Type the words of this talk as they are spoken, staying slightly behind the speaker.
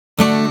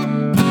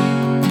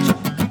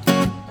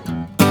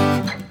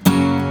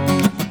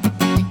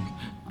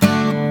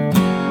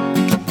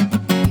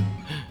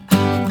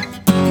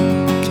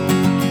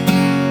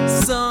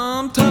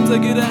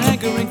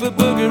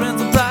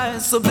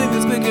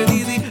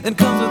and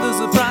comes with a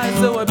surprise.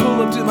 So I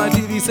pull up to my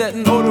TV set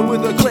and order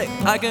with a click.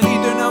 I can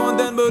eat there now and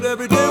then, but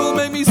every day will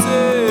make me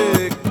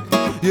sick.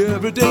 Yeah,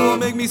 every day will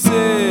make me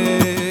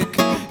sick.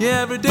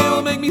 Yeah, every day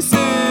will make me sick.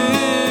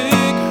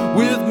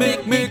 With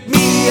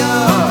media,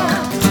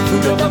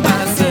 food of the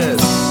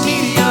masses.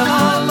 Media,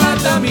 let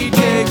them eat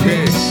cake.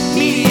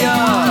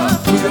 Media,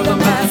 food of the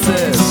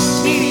masses.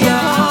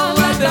 Media,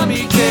 let them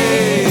eat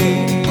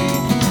cake.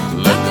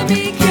 Let them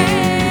eat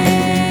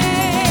cake.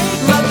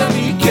 Let them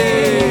eat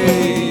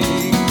cake.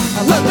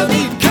 Let them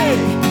eat cake.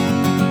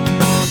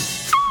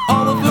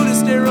 All the food is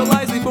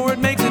sterilized before it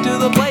makes it to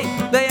the plate.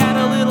 They add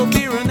a little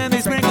fear and then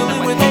they sprinkle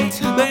it with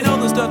hate. They know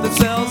the stuff that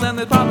sells and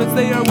the profits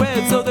they are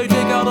wed, so they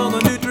take out all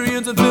the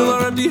nutrients and fill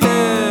our empty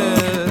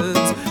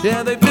heads.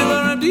 Yeah, they fill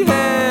our empty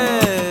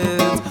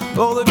heads.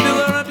 Oh, they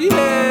fill our empty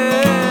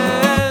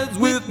heads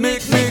with media.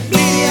 Food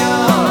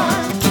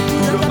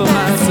of the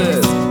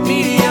masses.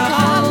 Media,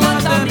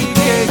 let them eat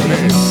cake.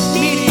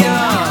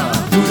 Media,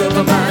 food of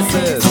the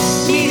masses.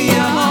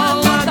 Media,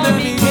 let them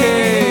eat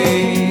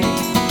cake.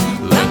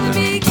 Let them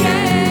eat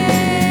cake.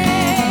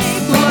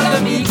 Let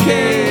them eat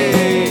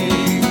cake.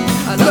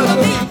 Let them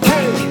eat cake.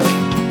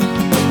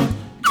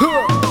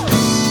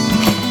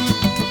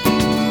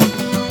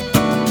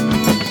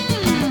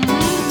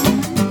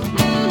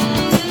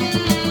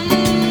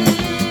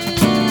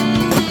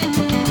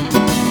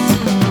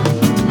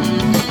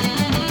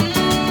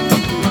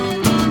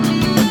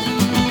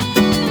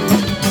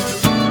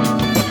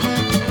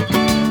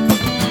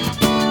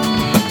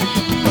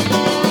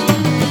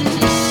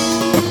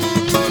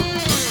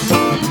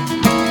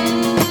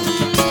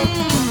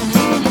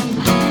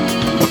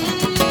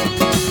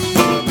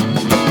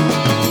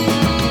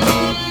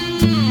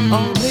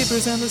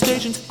 And the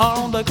stations are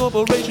owned by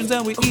corporations,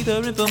 and we eat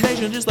their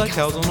information just like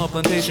cows on a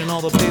plantation.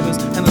 All the papers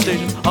and the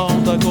stations are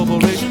owned by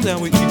corporations, and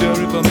we eat their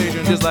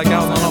information just like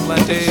cows on a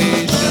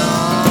plantation.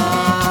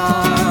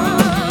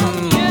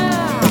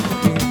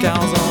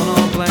 Cows on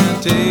a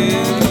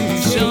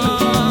plantation.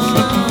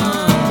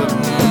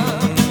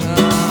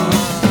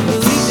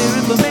 They eat their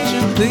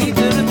information. They eat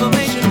their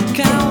information.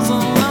 Cows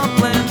on a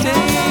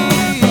plantation.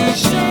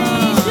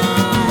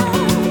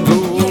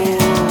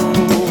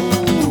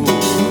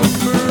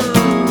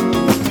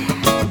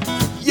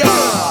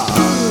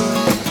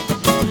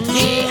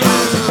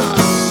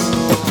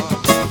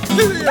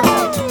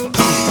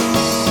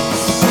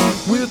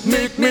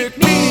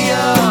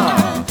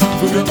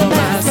 Food of the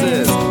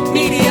masses.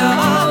 Media,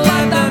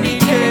 let them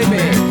eat cake.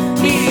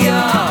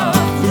 Media,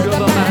 food of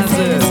the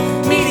masses.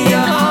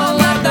 Media,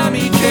 let them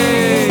eat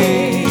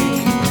cake.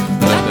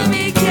 Let them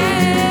eat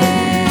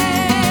cake.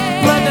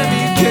 Let them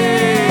eat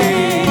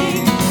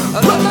cake.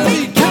 Let them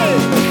eat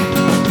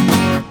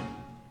cake.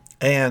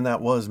 And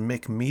that was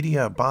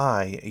McMedia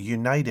by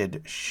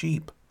United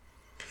Sheep.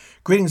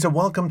 Greetings and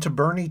welcome to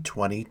Bernie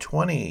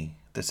 2020.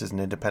 This is an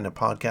independent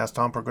podcast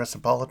on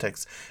progressive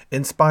politics,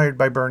 inspired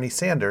by Bernie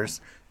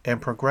Sanders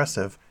and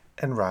progressive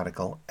and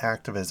radical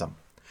activism.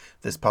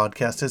 This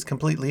podcast is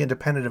completely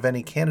independent of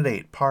any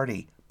candidate,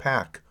 party,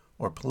 PAC,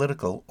 or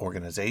political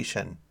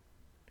organization.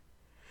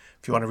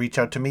 If you want to reach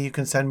out to me, you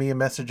can send me a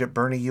message at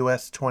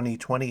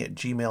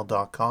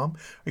bernieus2020@gmail.com, or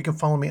you can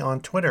follow me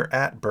on Twitter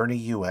at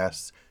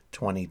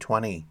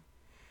bernieus2020. You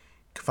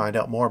can find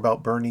out more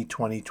about Bernie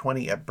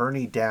 2020 at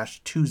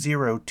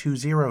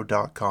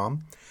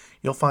bernie-2020.com.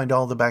 You'll find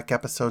all the back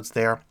episodes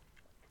there,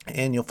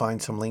 and you'll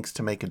find some links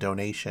to make a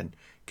donation. You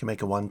can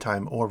make a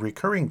one-time or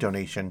recurring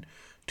donation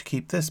to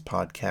keep this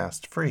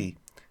podcast free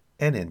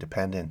and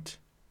independent.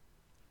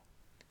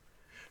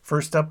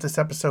 First up, this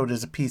episode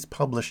is a piece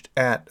published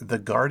at The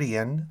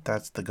Guardian.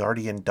 That's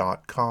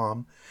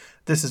theguardian.com.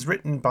 This is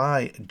written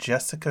by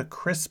Jessica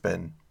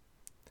Crispin.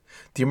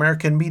 The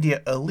American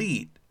media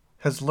elite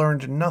has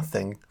learned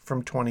nothing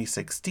from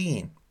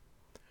 2016.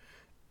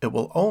 It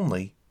will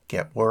only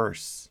get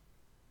worse.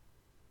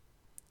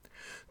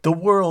 The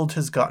world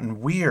has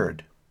gotten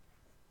weird,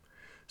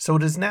 so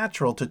it is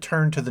natural to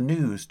turn to the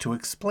news to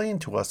explain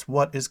to us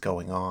what is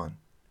going on.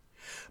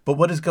 But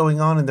what is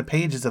going on in the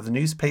pages of the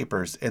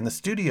newspapers and the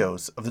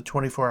studios of the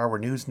 24-hour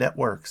news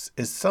networks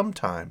is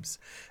sometimes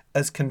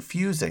as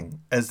confusing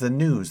as the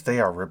news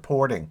they are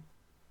reporting.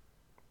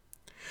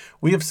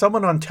 We have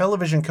someone on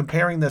television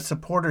comparing the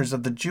supporters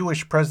of the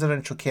Jewish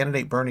presidential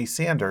candidate Bernie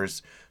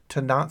Sanders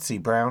to Nazi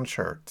brown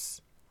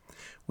shirts.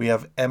 We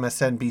have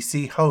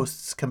MSNBC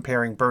hosts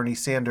comparing Bernie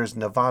Sanders'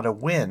 Nevada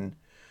win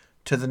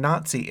to the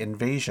Nazi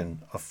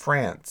invasion of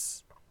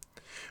France.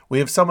 We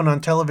have someone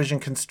on television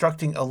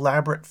constructing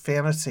elaborate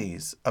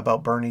fantasies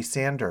about Bernie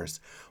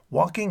Sanders,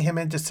 walking him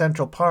into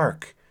Central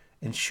Park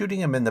and shooting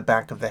him in the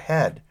back of the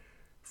head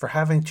for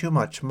having too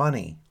much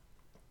money.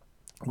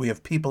 We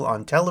have people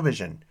on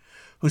television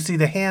who see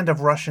the hand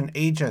of Russian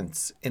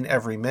agents in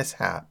every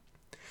mishap.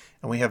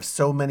 And we have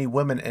so many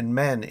women and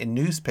men in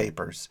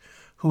newspapers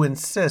who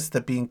insist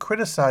that being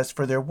criticized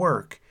for their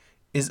work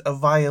is a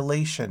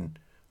violation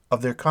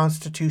of their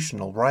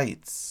constitutional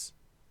rights.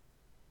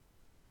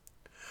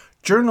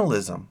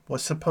 Journalism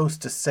was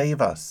supposed to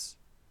save us.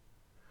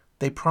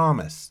 They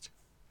promised.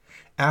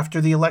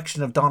 After the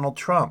election of Donald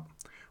Trump,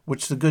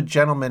 which the good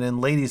gentlemen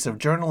and ladies of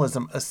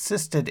journalism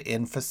assisted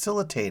in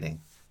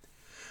facilitating.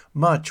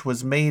 Much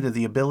was made of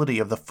the ability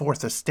of the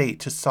Fourth Estate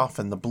to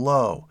soften the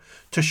blow,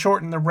 to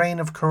shorten the reign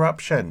of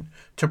corruption,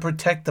 to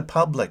protect the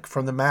public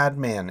from the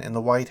madman in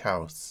the White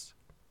House.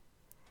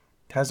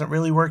 It hasn't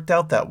really worked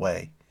out that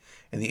way,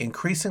 and the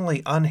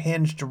increasingly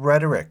unhinged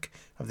rhetoric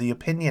of the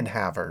opinion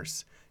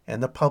havers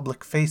and the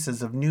public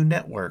faces of new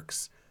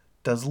networks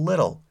does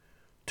little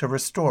to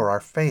restore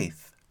our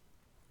faith.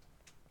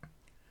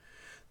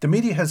 The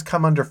media has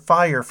come under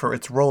fire for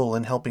its role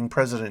in helping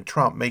President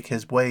Trump make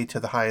his way to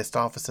the highest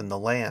office in the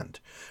land,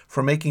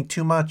 for making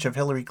too much of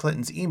Hillary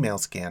Clinton's email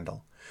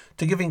scandal,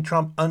 to giving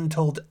Trump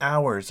untold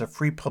hours of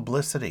free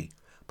publicity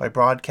by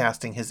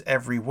broadcasting his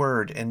every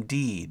word and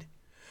deed,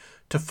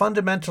 to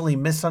fundamentally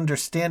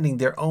misunderstanding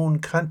their own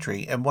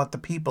country and what the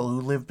people who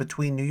live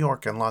between New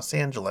York and Los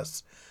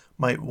Angeles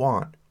might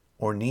want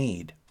or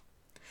need.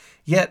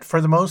 Yet,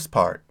 for the most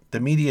part, the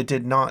media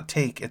did not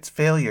take its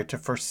failure to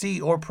foresee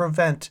or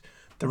prevent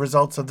the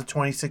results of the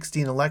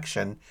 2016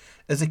 election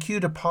as a cue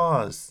to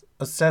pause,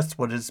 assess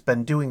what it has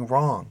been doing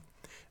wrong,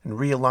 and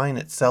realign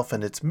itself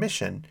and its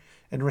mission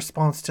in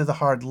response to the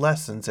hard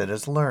lessons it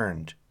has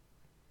learned.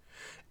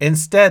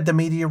 Instead, the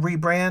media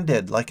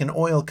rebranded like an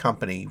oil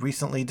company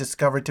recently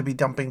discovered to be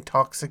dumping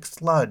toxic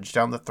sludge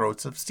down the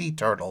throats of sea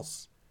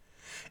turtles.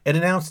 It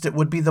announced it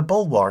would be the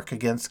bulwark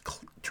against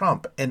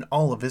Trump and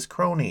all of his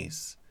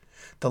cronies,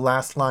 the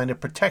last line of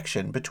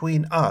protection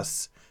between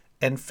us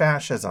and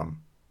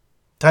fascism.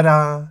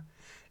 Ta-da!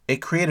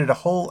 It created a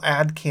whole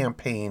ad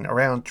campaign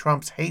around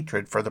Trump's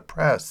hatred for the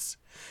press.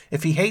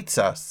 If he hates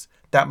us,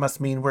 that must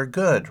mean we're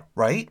good,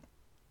 right?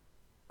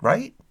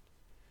 Right?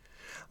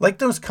 Like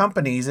those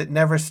companies, it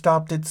never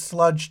stopped its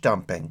sludge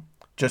dumping,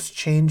 just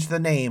changed the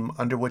name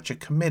under which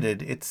it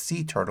committed its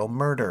sea turtle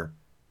murder.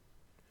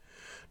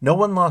 No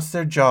one lost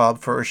their job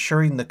for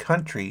assuring the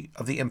country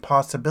of the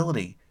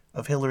impossibility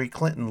of Hillary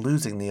Clinton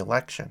losing the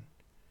election.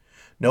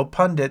 No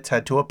pundits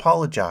had to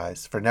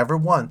apologize for never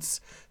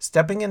once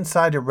stepping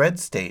inside a red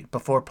state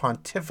before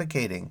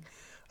pontificating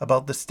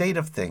about the state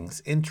of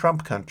things in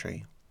Trump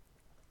country.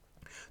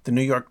 The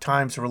New York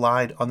Times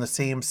relied on the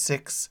same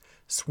 6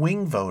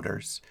 swing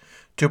voters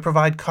to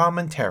provide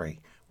commentary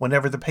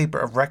whenever the paper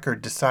of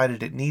record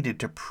decided it needed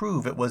to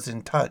prove it was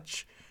in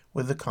touch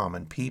with the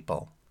common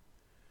people.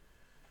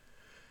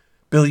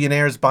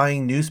 Billionaires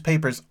buying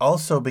newspapers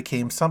also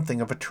became something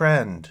of a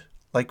trend,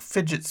 like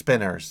fidget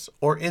spinners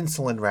or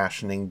insulin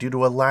rationing due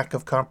to a lack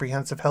of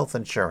comprehensive health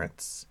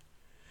insurance.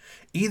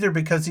 Either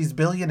because these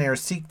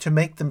billionaires seek to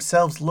make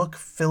themselves look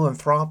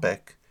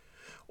philanthropic,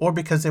 or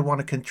because they want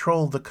to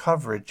control the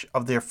coverage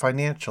of their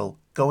financial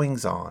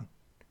goings-on.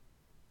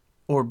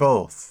 Or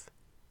both.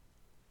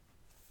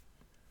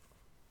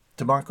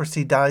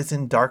 Democracy dies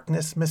in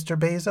darkness, Mr.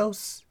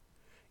 Bezos?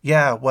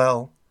 Yeah,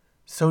 well,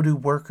 so do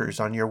workers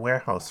on your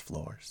warehouse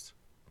floors.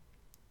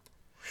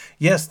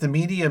 Yes, the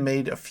media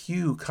made a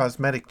few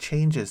cosmetic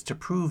changes to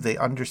prove they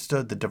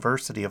understood the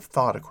diversity of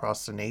thought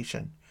across the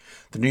nation.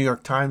 The New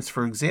York Times,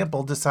 for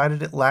example,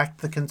 decided it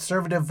lacked the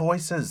conservative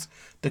voices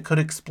that could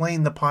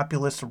explain the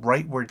populist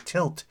rightward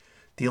tilt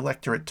the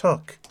electorate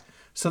took.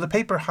 So the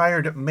paper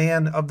hired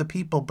man of the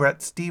people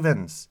Bret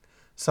Stephens,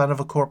 son of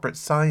a corporate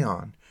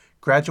scion,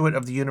 graduate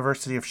of the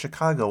University of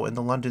Chicago and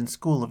the London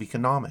School of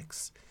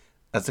Economics,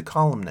 as a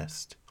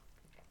columnist.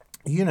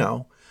 You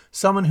know,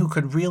 someone who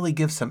could really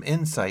give some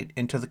insight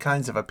into the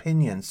kinds of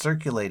opinions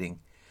circulating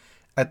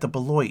at the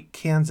Beloit,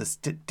 Kansas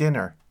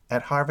dinner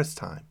at harvest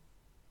time.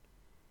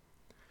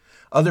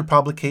 Other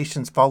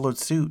publications followed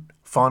suit,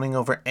 fawning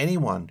over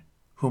anyone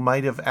who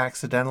might have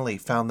accidentally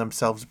found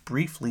themselves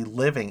briefly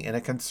living in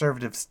a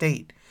conservative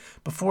state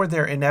before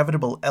their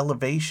inevitable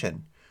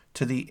elevation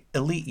to the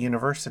elite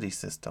university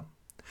system,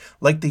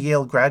 like the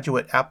Yale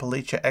graduate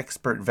Appalachia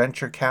expert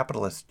venture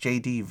capitalist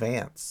J.D.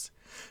 Vance,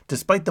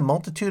 despite the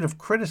multitude of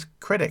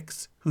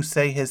critics who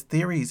say his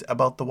theories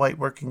about the white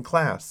working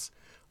class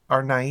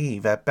are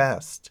naive at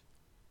best.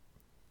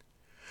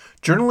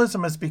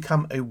 Journalism has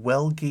become a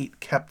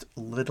well-kept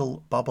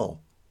little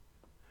bubble.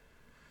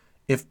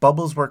 If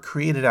bubbles were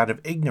created out of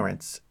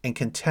ignorance and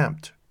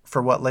contempt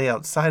for what lay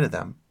outside of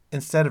them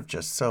instead of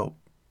just soap.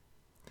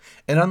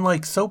 And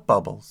unlike soap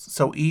bubbles,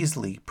 so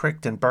easily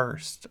pricked and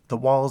burst, the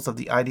walls of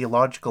the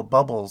ideological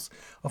bubbles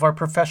of our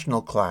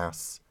professional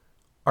class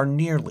are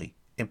nearly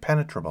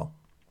impenetrable.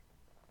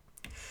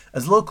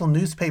 As local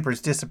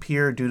newspapers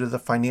disappear due to the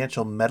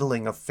financial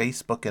meddling of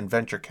Facebook and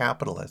venture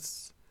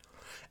capitalists,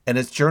 and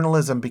as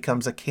journalism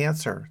becomes a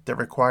cancer that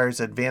requires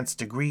advanced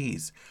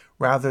degrees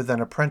rather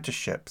than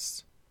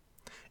apprenticeships,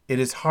 it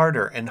is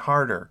harder and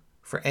harder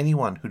for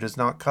anyone who does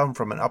not come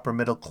from an upper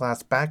middle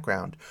class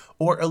background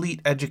or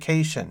elite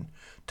education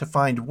to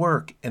find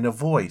work and a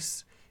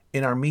voice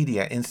in our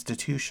media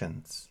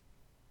institutions.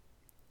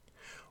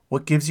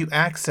 What gives you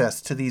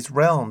access to these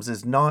realms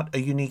is not a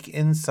unique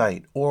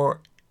insight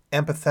or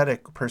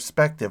empathetic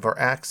perspective or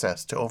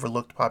access to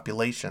overlooked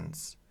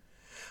populations,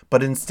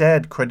 but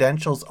instead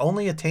credentials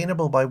only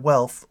attainable by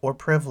wealth or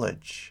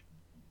privilege.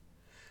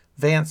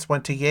 Vance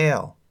went to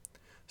Yale,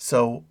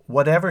 So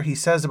whatever he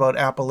says about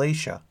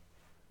Appalachia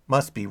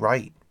must be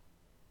right.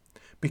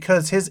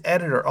 Because his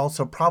editor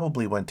also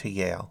probably went to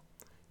Yale,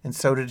 and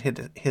so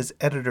did his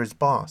editor's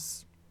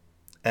boss,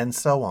 and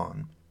so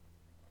on.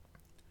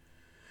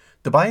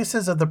 The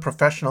biases of the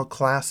professional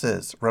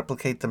classes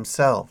replicate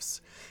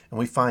themselves, and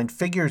we find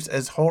figures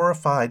as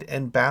horrified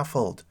and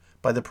baffled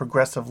by the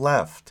progressive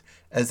left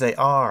as they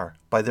are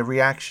by the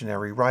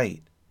reactionary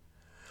right.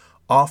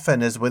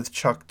 Often, as with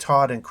Chuck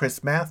Todd and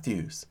Chris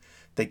Matthews,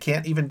 they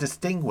can't even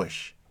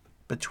distinguish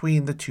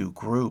between the two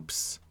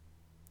groups.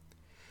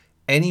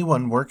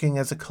 Anyone working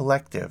as a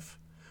collective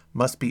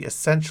must be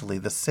essentially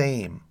the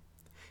same,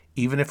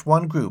 even if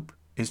one group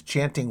is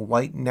chanting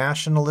white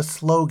nationalist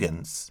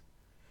slogans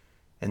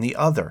and the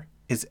other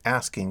is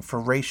asking for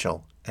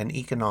racial and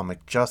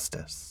economic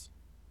justice.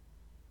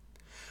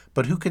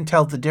 But who can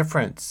tell the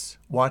difference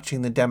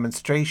watching the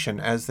demonstration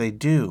as they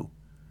do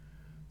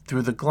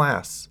through the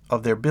glass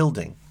of their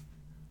building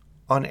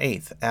on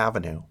 8th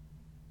Avenue?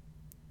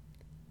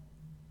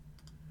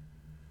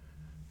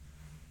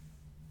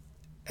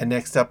 And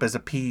next up is a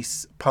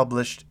piece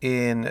published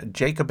in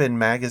Jacobin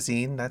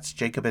Magazine. That's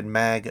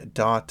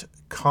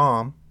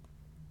jacobinmag.com.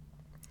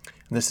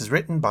 And this is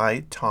written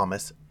by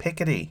Thomas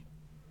Piketty.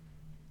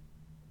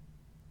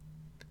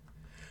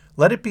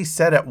 Let it be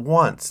said at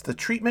once, the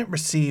treatment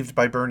received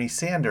by Bernie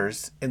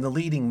Sanders in the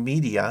leading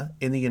media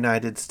in the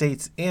United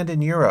States and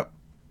in Europe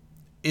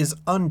is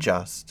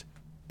unjust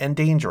and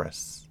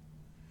dangerous.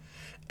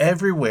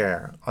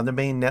 Everywhere on the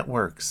main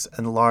networks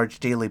and the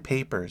large daily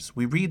papers,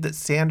 we read that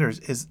Sanders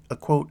is a,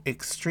 quote,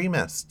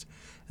 extremist,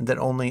 and that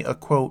only a,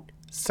 quote,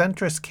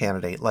 centrist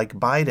candidate like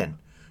Biden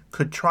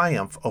could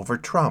triumph over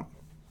Trump.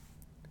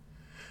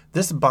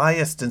 This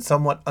biased and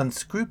somewhat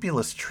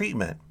unscrupulous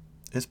treatment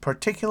is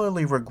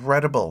particularly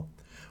regrettable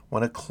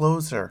when a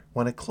closer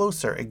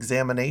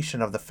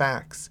examination of the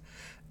facts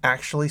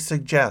actually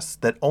suggests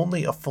that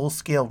only a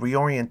full-scale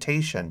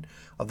reorientation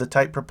of the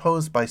type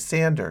proposed by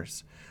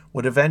Sanders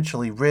would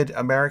eventually rid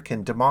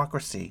American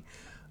democracy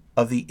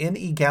of the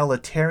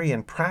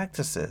inegalitarian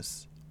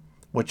practices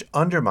which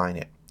undermine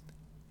it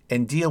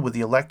and deal with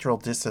the electoral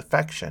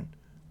disaffection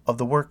of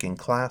the working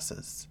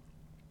classes.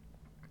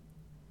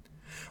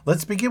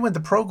 Let's begin with the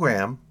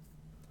program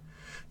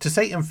to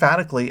say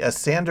emphatically, as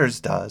Sanders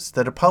does,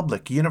 that a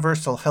public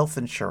universal health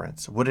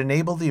insurance would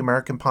enable the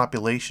American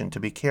population to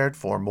be cared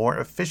for more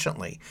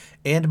efficiently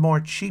and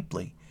more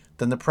cheaply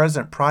than the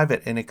present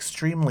private and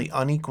extremely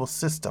unequal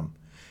system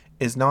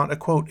is not a,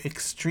 quote,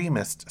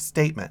 extremist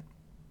statement.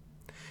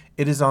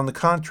 It is, on the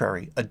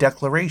contrary, a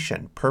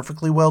declaration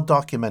perfectly well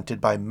documented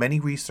by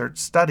many research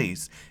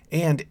studies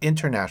and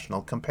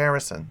international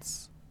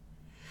comparisons.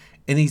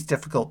 In these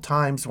difficult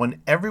times,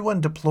 when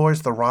everyone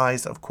deplores the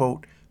rise of,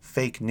 quote,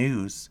 fake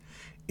news,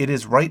 it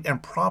is right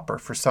and proper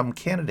for some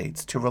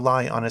candidates to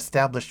rely on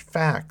established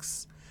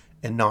facts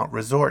and not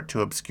resort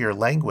to obscure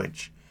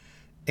language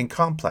and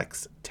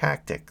complex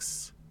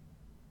tactics.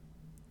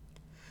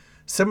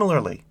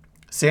 Similarly,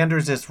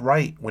 Sanders is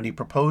right when he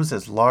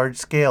proposes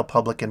large-scale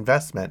public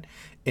investment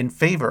in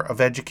favor of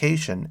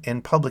education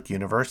and public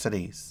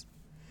universities.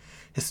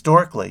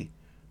 Historically,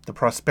 the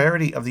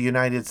prosperity of the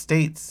United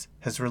States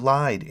has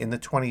relied in the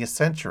 20th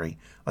century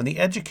on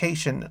the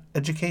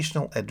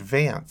educational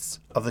advance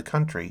of the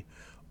country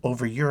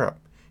over Europe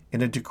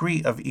in a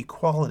degree of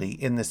equality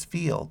in this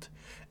field,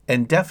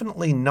 and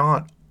definitely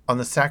not on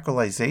the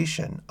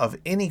sacralization of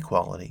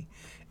inequality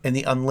and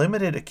the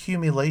unlimited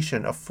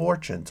accumulation of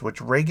fortunes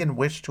which Reagan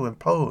wished to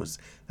impose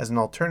as an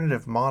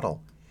alternative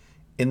model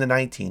in the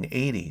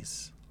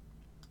 1980s.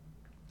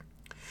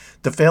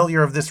 The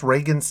failure of this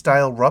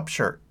Reagan-style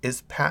rupture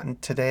is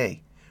patent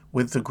today,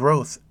 with the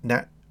growth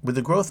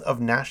of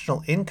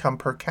national income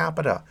per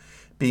capita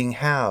being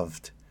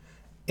halved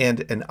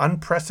and an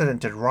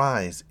unprecedented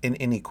rise in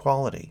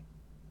inequality.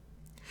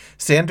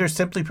 Sanders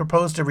simply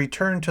proposed a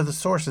return to the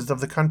sources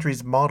of the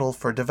country's model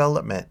for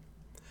development,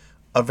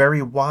 a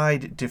very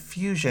wide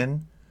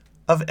diffusion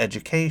of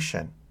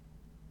education.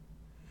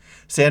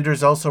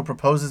 Sanders also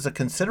proposes a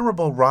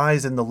considerable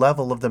rise in the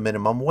level of the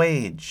minimum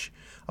wage,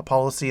 a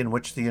policy in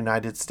which the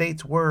United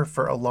States were,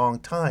 for a long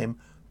time,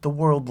 the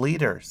world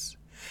leaders,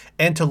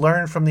 and to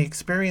learn from the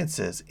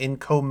experiences in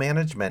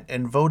co-management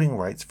and voting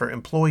rights for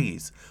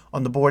employees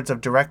on the boards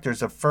of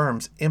directors of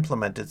firms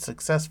implemented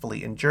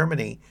successfully in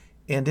Germany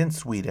and in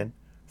Sweden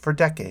for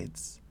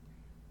decades.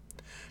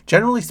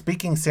 Generally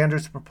speaking,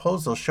 Sanders'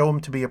 proposals show him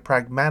to be a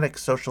pragmatic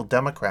social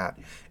democrat,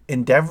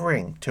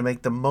 endeavoring to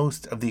make the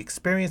most of the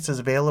experiences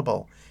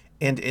available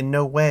and in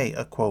no way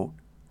a, quote,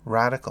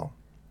 radical.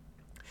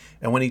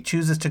 And when he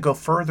chooses to go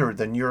further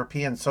than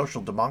European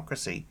social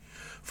democracy,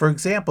 for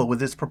example, with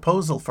his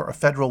proposal for a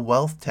federal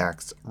wealth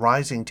tax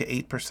rising to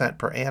 8%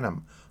 per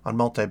annum on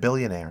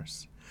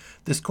multi-billionaires,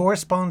 this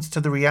corresponds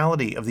to the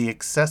reality of the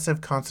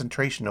excessive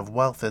concentration of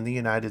wealth in the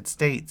United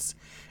States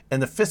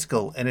and the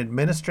fiscal and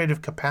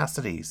administrative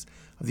capacities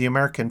of the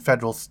American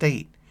federal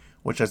state,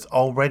 which has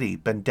already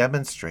been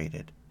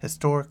demonstrated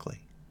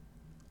historically.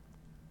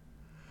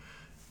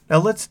 Now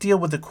let's deal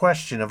with the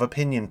question of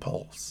opinion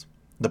polls.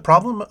 The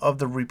problem of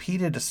the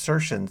repeated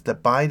assertions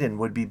that Biden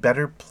would be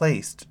better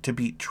placed to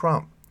beat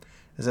Trump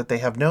is that they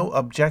have no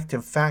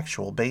objective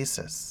factual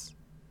basis.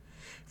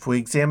 If we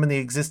examine the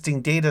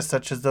existing data,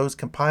 such as those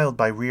compiled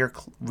by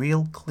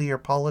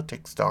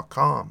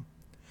RealClearPolitics.com,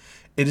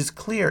 it is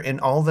clear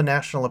in all the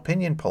national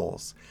opinion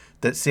polls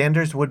that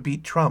Sanders would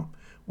beat Trump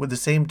with the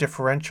same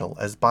differential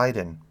as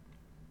Biden.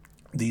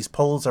 These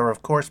polls are,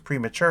 of course,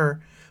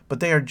 premature, but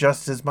they are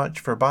just as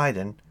much for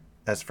Biden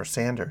as for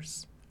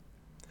Sanders.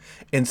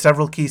 In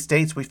several key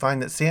states, we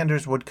find that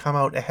Sanders would come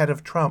out ahead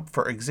of Trump,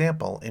 for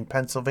example, in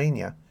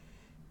Pennsylvania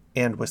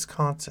and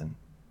Wisconsin.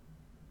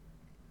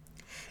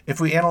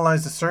 If we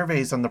analyze the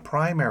surveys on the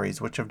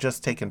primaries which have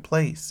just taken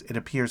place, it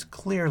appears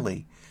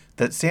clearly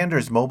that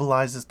Sanders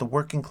mobilizes the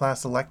working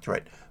class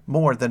electorate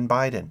more than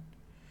Biden.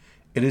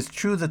 It is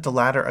true that the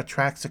latter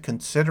attracts a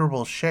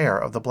considerable share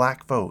of the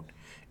black vote,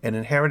 an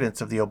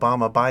inheritance of the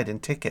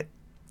Obama-Biden ticket.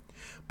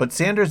 But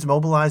Sanders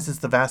mobilizes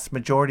the vast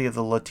majority of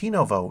the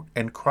Latino vote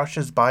and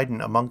crushes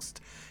Biden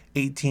amongst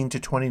 18 to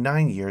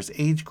 29 years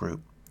age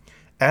group,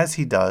 as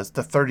he does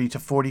the 30 to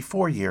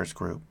 44 years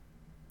group.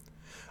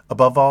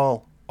 Above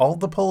all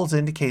the polls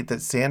indicate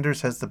that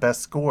Sanders has the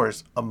best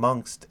scores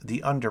amongst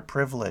the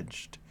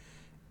underprivileged.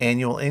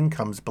 Annual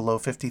incomes below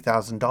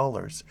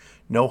 $50,000,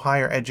 no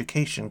higher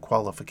education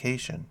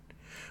qualification,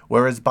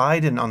 whereas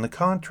Biden, on the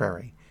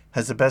contrary,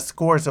 has the best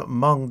scores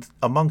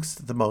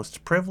amongst the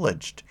most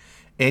privileged,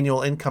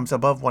 annual incomes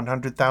above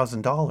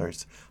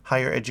 $100,000,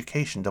 higher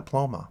education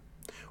diploma,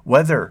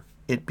 whether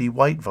it be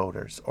white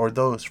voters or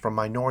those from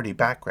minority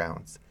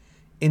backgrounds,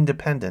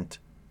 independent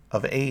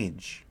of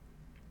age.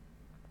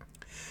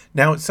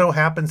 Now, it so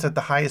happens that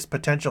the highest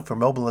potential for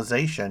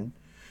mobilization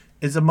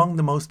is among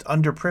the most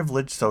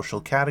underprivileged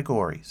social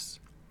categories.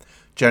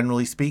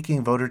 Generally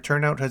speaking, voter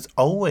turnout has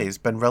always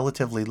been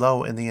relatively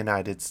low in the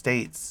United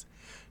States,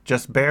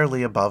 just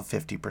barely above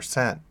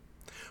 50%,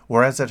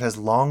 whereas it has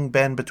long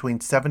been between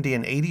 70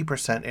 and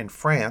 80% in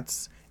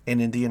France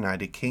and in the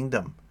United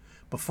Kingdom,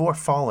 before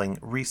falling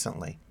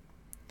recently.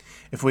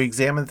 If we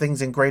examine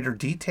things in greater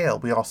detail,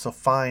 we also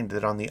find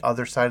that on the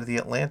other side of the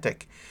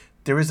Atlantic,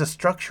 there is a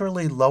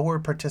structurally lower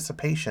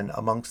participation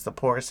amongst the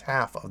poorest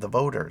half of the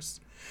voters,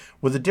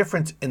 with a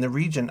difference in the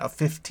region of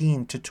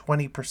 15 to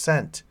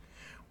 20%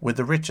 with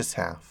the richest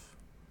half.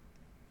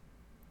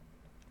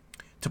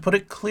 To put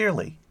it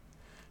clearly,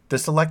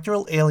 this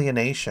electoral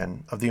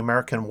alienation of the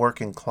American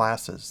working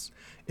classes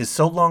is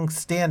so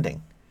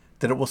long-standing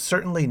that it will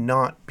certainly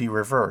not be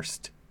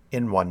reversed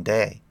in one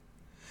day.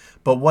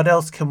 But what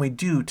else can we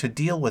do to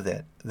deal with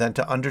it than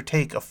to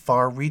undertake a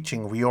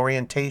far-reaching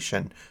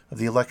reorientation of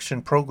the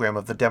election program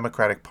of the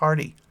Democratic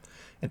Party,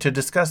 and to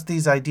discuss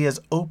these ideas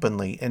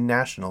openly in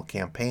national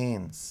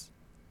campaigns?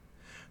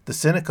 The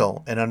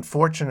cynical and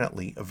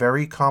unfortunately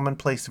very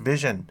commonplace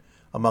vision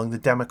among the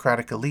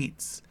Democratic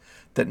elites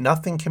that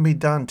nothing can be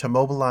done to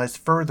mobilize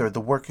further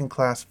the working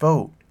class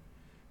vote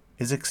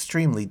is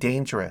extremely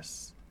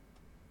dangerous.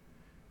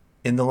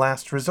 In the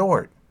last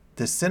resort,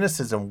 this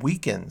cynicism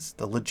weakens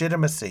the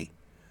legitimacy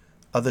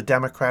of the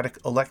democratic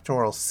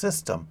electoral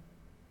system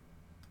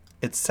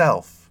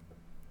itself.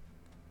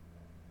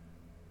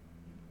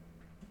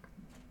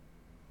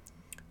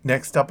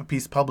 Next up, a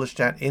piece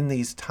published at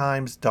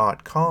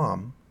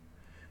InTheseTimes.com.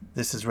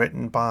 This is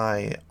written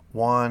by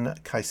Juan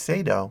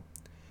Caicedo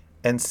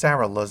and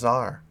Sarah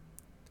Lazar.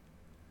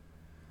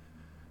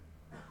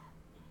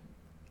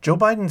 Joe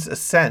Biden's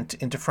ascent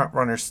into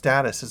frontrunner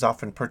status is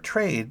often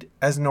portrayed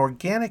as an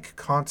organic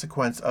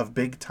consequence of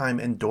big-time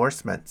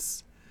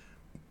endorsements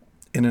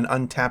in an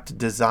untapped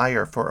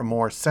desire for a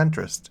more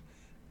centrist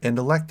and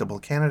electable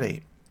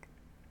candidate.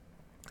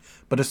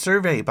 But a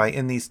survey by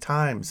In These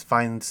Times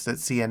finds that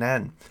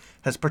CNN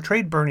has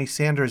portrayed Bernie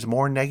Sanders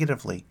more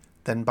negatively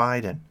than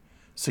Biden,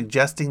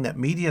 suggesting that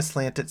media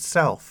slant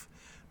itself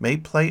may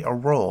play a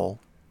role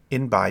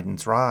in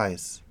Biden's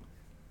rise.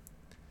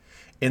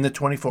 In the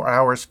 24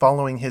 hours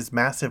following his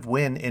massive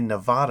win in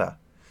Nevada,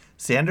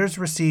 Sanders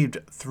received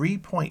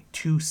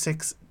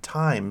 3.26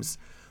 times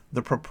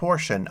the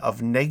proportion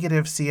of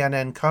negative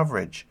CNN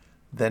coverage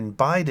than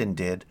Biden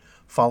did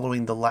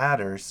following the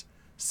latter's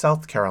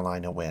South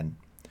Carolina win,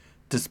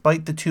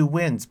 despite the two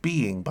wins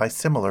being by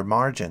similar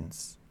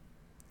margins.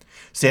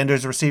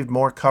 Sanders received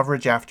more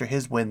coverage after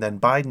his win than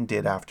Biden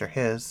did after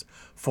his,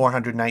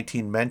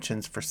 419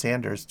 mentions for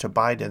Sanders to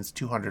Biden's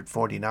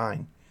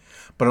 249.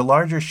 But a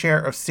larger share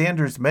of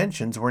Sanders'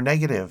 mentions were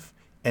negative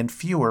and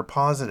fewer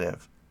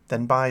positive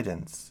than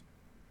Biden's.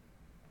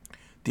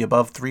 The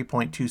above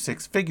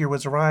 3.26 figure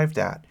was arrived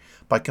at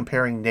by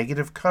comparing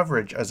negative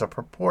coverage as a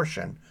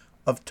proportion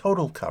of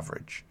total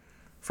coverage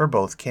for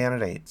both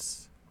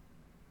candidates.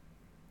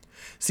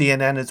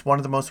 CNN is one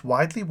of the most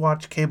widely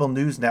watched cable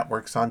news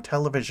networks on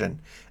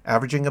television,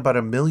 averaging about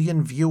 1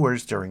 million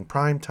viewers during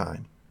prime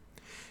time.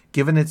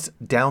 Given its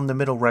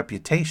down-the-middle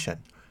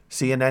reputation,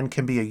 CNN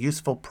can be a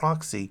useful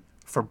proxy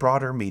for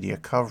broader media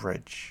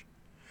coverage.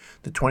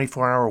 The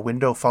 24-hour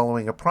window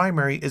following a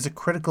primary is a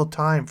critical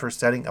time for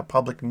setting a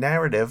public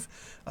narrative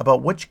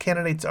about which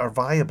candidates are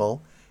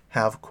viable,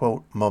 have,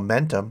 quote,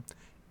 momentum,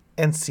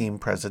 and seem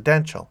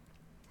presidential.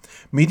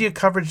 Media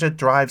coverage that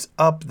drives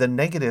up the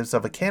negatives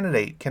of a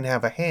candidate can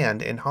have a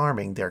hand in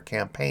harming their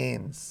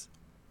campaigns.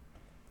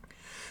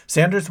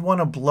 Sanders won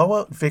a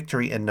blowout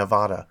victory in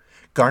Nevada,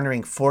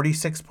 garnering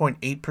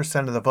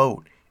 46.8% of the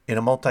vote in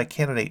a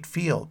multi-candidate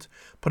field,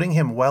 putting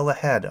him well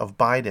ahead of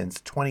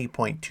Biden's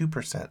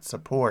 20.2%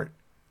 support.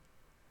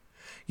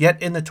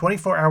 Yet in the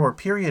 24-hour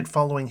period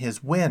following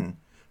his win,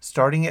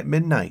 starting at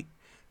midnight,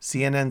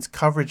 CNN's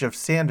coverage of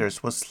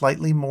Sanders was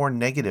slightly more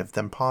negative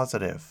than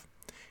positive.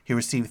 He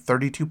received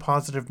 32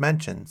 positive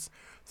mentions,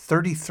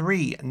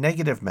 33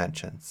 negative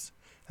mentions,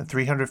 and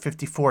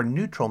 354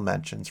 neutral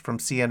mentions from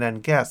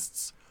CNN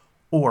guests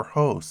or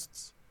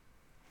hosts.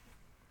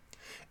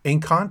 In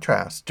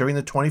contrast, during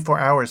the 24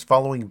 hours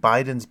following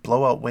Biden's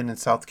blowout win in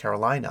South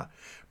Carolina,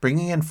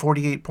 bringing in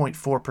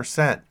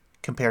 48.4%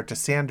 compared to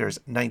Sanders'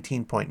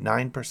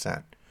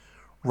 19.9%,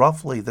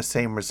 roughly the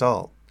same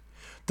result.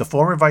 The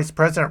former vice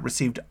president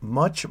received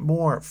much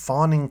more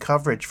fawning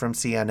coverage from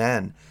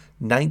CNN,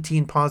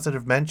 19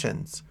 positive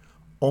mentions,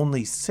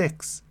 only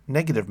 6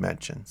 negative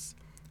mentions,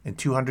 and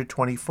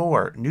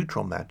 224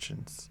 neutral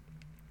mentions.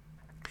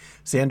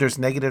 Sanders'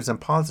 negatives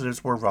and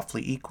positives were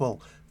roughly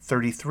equal,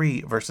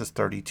 33 versus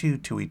 32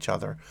 to each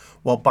other,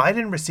 while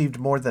Biden received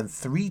more than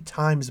 3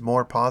 times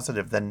more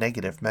positive than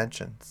negative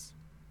mentions.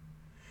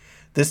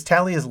 This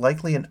tally is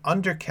likely an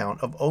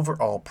undercount of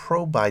overall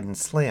pro-Biden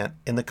slant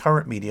in the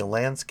current media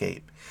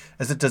landscape,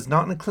 as it does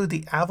not include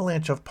the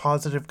avalanche of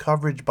positive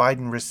coverage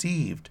Biden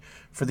received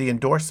for the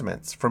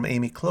endorsements from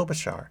Amy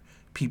Klobuchar,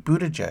 Pete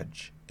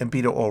Buttigieg, and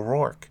Beto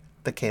O'Rourke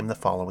that came the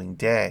following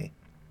day.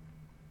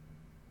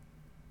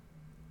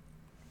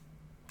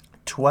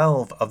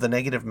 12 of the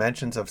negative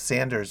mentions of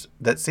Sanders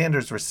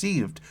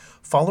received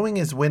following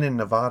his win in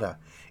Nevada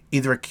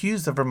either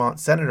accused the Vermont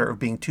senator of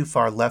being too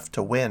far left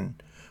to win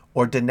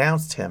or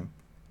denounced him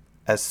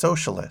as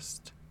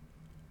socialist.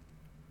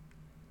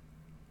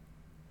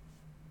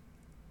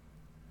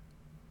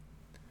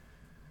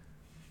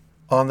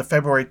 On the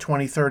February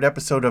 23rd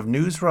episode of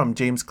Newsroom,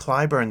 James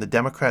Clyburn, the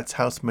Democrats'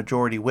 House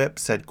Majority Whip,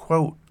 said,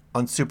 quote,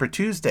 "On Super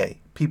Tuesday,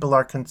 people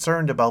are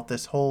concerned about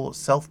this whole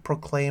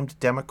self-proclaimed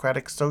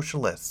democratic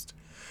socialist.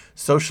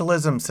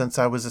 Socialism, since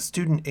I was a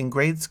student in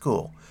grade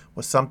school,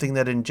 was something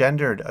that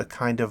engendered a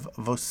kind of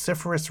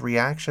vociferous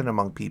reaction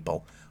among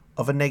people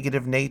of a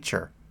negative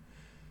nature.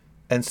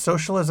 And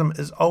socialism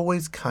is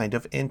always kind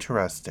of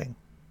interesting."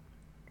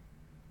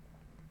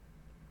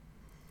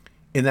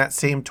 In that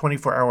same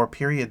 24-hour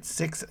period,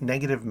 6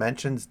 negative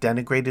mentions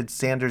denigrated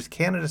Sanders'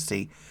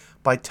 candidacy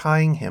by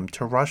tying him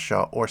to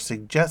Russia or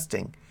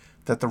suggesting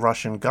that the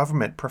Russian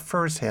government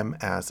prefers him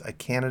as a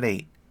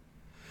candidate.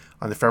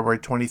 On the February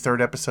 23rd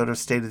episode of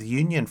State of the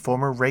Union,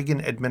 former Reagan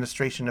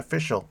administration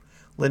official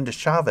Linda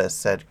Chavez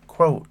said,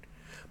 quote,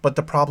 "But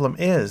the problem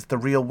is, the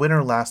real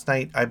winner last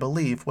night, I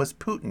believe, was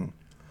Putin.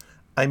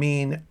 I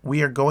mean,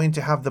 we are going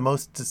to have the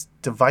most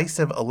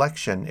divisive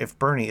election if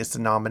Bernie is the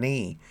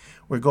nominee.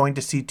 We're going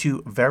to see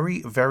 2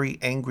 very, very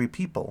angry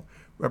people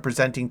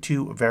representing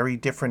 2 very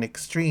different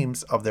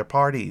extremes of their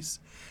parties.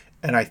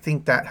 And I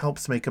think that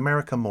helps make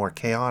America more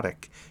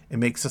chaotic. It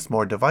makes us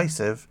more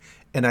divisive.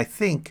 And I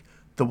think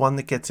the one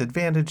that gets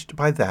advantaged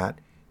by that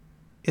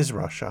is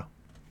Russia."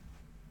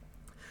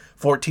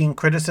 14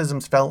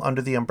 criticisms fell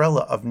under the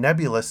umbrella of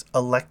nebulous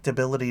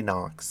electability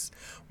knocks.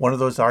 One of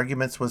those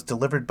arguments was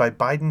delivered by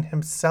Biden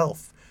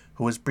himself,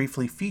 who was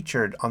briefly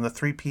featured on the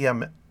 3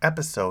 p.m.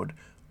 episode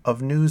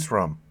of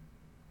Newsroom.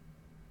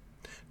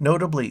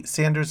 Notably,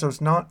 Sanders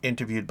was not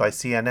interviewed by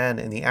CNN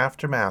in the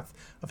aftermath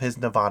of his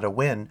Nevada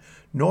win,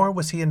 nor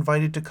was he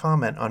invited to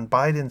comment on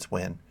Biden's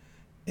win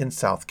in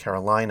South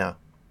Carolina.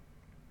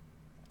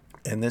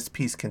 And this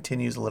piece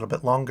continues a little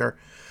bit longer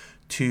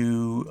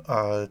to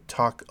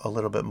talk a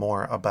little bit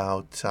more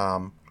about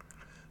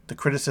the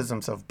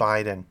criticisms of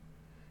Biden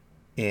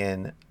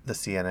in the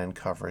CNN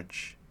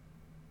coverage.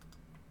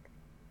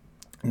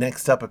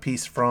 Next up, a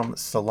piece from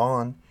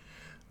Salon,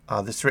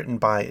 this written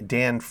by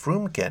Dan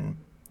Frumkin.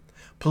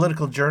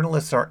 Political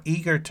journalists are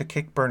eager to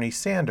kick Bernie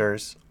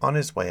Sanders on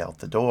his way out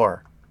the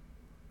door.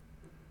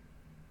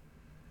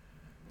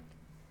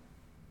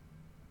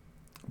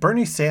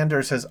 Bernie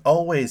Sanders has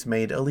always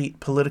made elite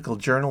political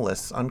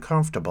journalists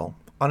uncomfortable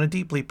on a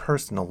deeply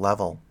personal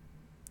level.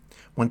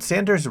 When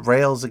Sanders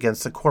rails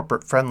against the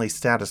corporate-friendly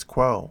status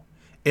quo,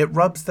 it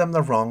rubs them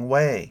the wrong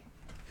way.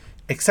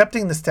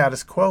 Accepting the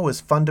status quo as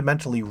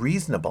fundamentally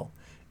reasonable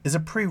is a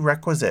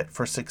prerequisite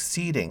for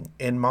succeeding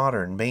in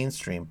modern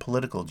mainstream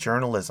political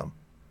journalism.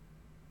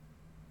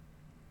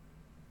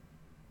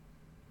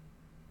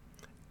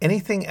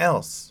 Anything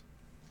else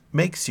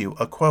makes you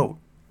a, quote,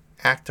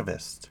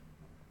 activist.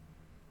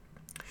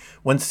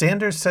 When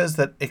Sanders says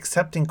that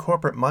accepting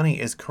corporate money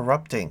is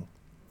corrupting,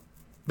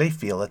 they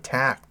feel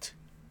attacked.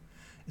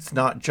 It's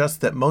not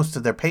just that most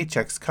of their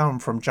paychecks come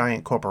from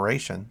giant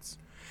corporations.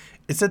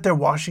 It's that their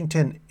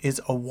Washington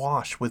is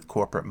awash with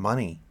corporate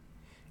money.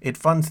 It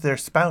funds their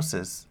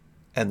spouses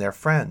and their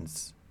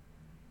friends.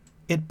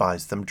 It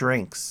buys them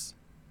drinks.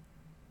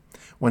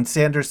 When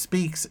Sanders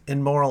speaks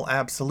in moral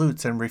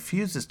absolutes and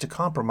refuses to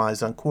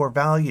compromise on core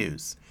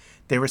values,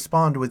 they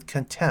respond with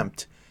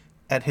contempt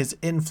at his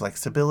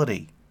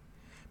inflexibility,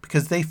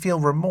 because they feel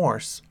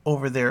remorse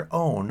over their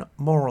own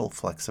moral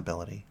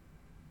flexibility.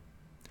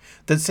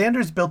 That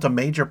Sanders built a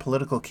major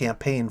political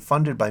campaign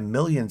funded by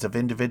millions of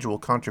individual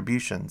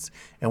contributions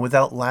and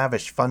without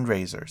lavish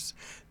fundraisers,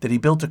 that he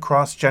built a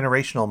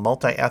cross-generational,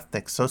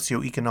 multi-ethnic,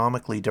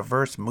 socioeconomically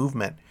diverse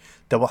movement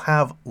that will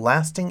have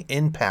lasting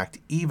impact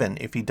even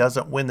if he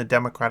doesn't win the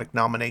Democratic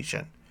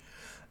nomination,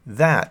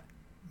 that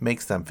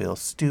makes them feel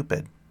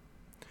stupid,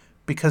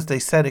 because they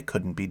said it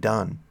couldn't be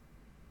done.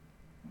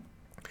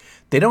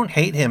 They don't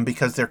hate him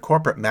because their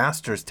corporate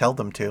masters tell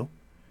them to.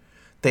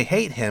 They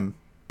hate him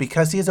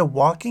because he is a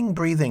walking,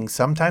 breathing,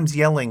 sometimes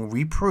yelling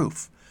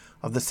reproof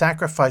of the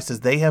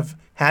sacrifices they have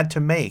had to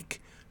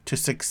make to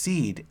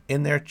succeed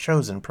in their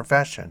chosen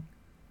profession.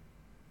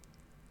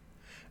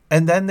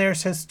 And then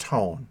there's his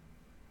tone.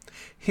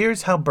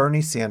 Here's how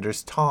Bernie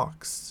Sanders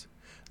talks.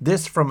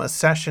 This from a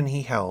session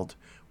he held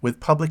with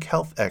public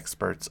health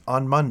experts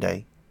on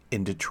Monday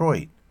in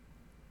Detroit.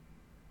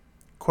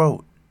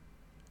 Quote,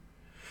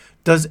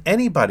 "Does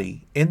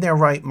anybody in their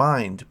right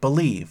mind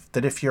believe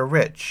that if you're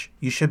rich,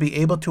 you should be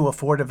able to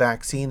afford a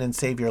vaccine and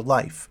save your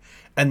life,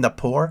 and the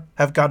poor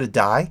have got to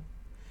die?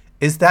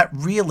 Is that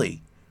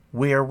really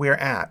where we're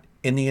at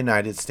in the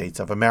United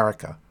States of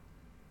America?"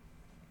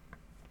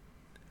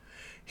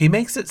 He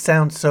makes it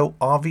sound so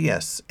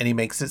obvious, and he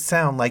makes it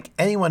sound like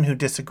anyone who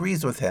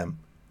disagrees with him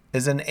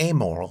is an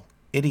amoral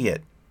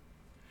idiot.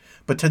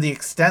 But to the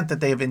extent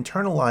that they have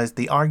internalized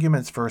the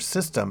arguments for a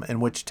system in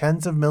which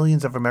tens of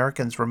millions of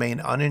Americans remain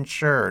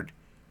uninsured,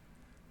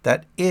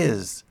 that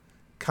is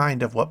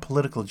kind of what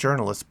political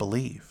journalists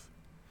believe.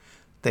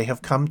 They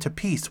have come to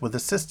peace with a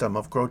system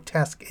of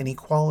grotesque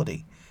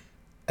inequality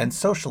and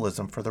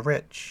socialism for the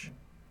rich.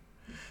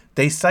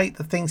 They cite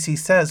the things he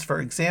says, for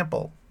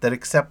example, that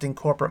accepting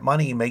corporate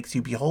money makes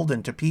you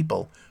beholden to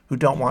people who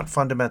don't want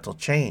fundamental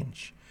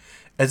change,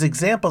 as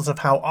examples of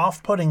how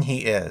off-putting he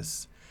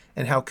is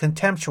and how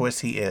contemptuous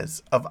he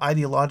is of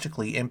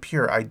ideologically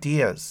impure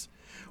ideas,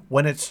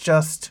 when it's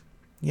just,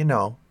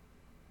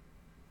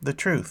 the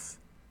truth.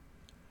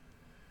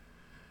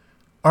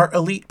 Our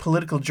elite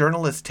political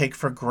journalists take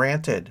for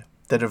granted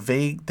that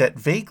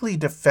vaguely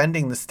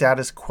defending the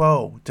status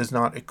quo does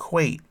not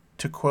equate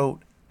to,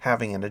 quote,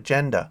 having an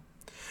agenda.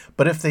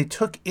 But if they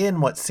took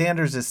in what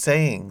Sanders is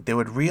saying, they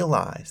would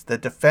realize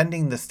that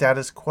defending the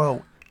status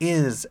quo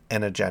is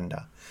an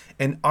agenda,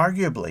 and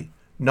arguably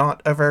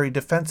not a very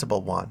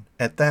defensible one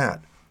at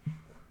that.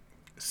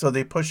 So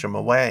they push him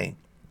away.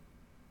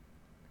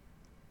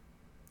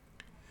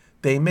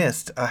 They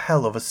missed a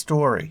hell of a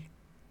story.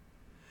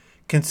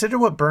 Consider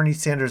what Bernie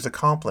Sanders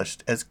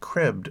accomplished as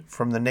cribbed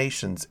from the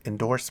Nation's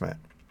endorsement.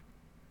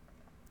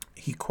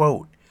 He,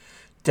 quote,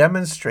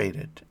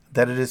 demonstrated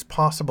that it is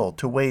possible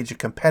to wage a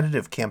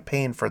competitive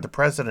campaign for the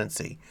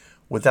presidency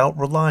without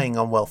relying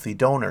on wealthy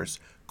donors,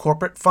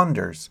 corporate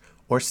funders,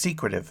 or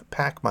secretive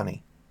PAC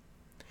money.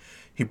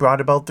 He brought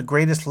about the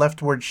greatest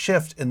leftward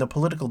shift in the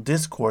political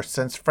discourse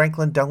since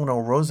Franklin Delano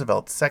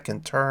Roosevelt's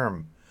second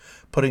term,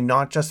 putting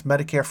not just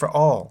Medicare for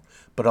all,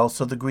 but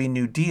also the Green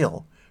New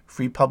Deal,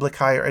 free public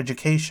higher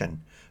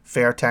education,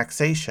 fair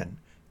taxation,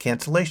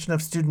 cancellation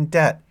of student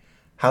debt,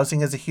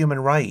 housing as a human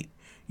right,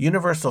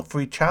 universal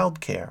free child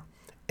care,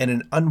 and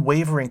an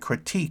unwavering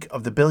critique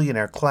of the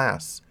billionaire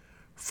class,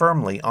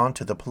 firmly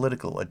onto the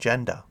political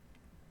agenda.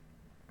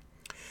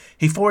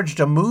 He forged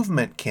a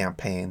movement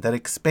campaign that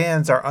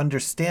expands our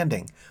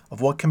understanding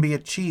of what can be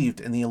achieved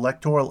in the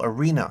electoral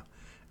arena,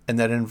 and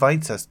that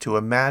invites us to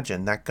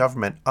imagine that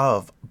government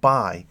of,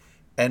 by,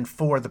 and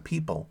for the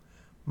people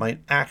might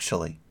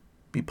actually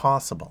be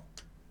possible.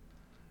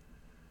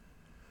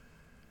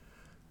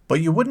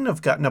 But you wouldn't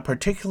have gotten a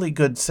particularly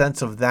good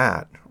sense of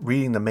that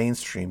reading the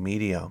mainstream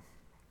media.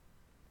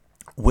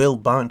 Will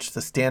Bunch, the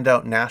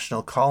standout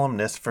national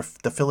columnist for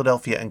the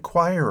Philadelphia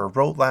Inquirer,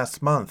 wrote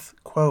last month,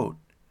 quote,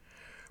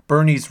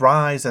 "Bernie's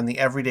rise and the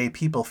everyday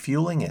people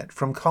fueling it,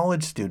 from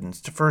college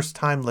students to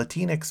first-time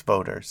Latinx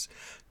voters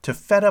to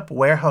fed-up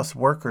warehouse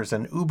workers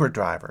and Uber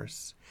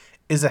drivers,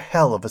 is a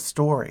hell of a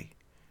story.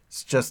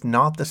 It's just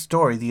not the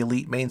story the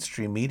elite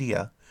mainstream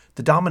media,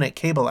 the dominant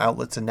cable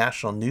outlets and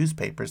national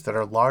newspapers that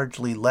are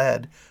largely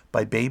led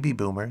by baby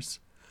boomers,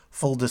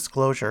 full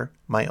disclosure,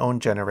 my own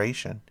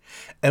generation,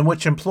 and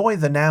which employ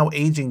the now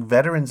aging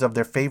veterans of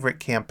their favorite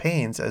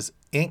campaigns as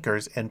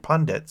anchors and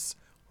pundits,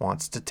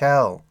 wants to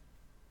tell.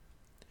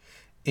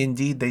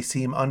 Indeed, they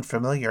seem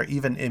unfamiliar,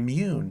 even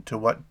immune to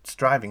what's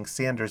driving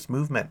Sanders'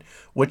 movement,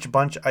 which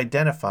Bunch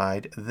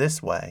identified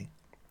this way.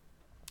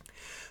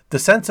 The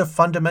sense of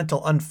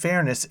fundamental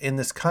unfairness in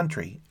this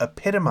country,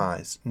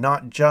 epitomized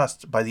not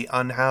just by the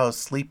unhoused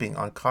sleeping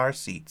on car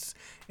seats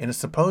in a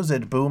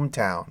supposed boom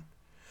town,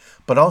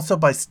 but also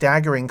by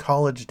staggering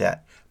college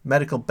debt,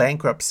 medical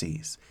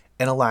bankruptcies,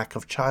 and a lack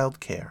of child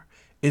care,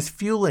 is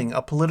fueling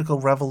a political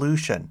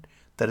revolution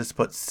that has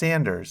put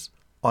Sanders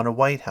on a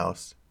White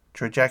House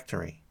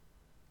trajectory.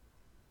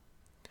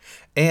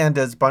 And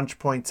as Bunch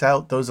points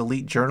out, those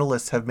elite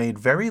journalists have made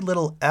very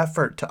little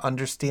effort to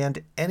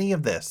understand any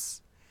of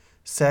this,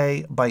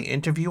 say by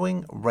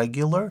interviewing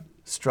regular,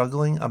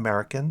 struggling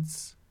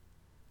Americans.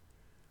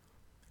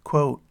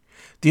 Quote,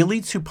 the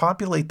elites who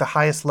populate the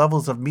highest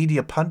levels of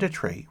media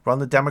punditry, run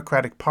the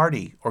Democratic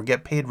Party, or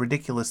get paid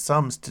ridiculous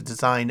sums to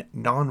design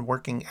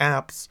non-working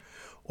apps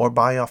or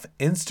buy off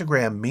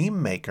Instagram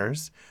meme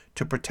makers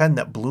to pretend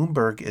that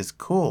Bloomberg is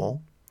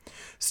cool,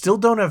 still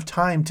don't have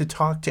time to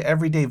talk to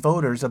everyday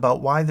voters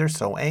about why they're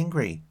so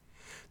angry.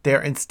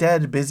 They're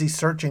instead busy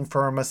searching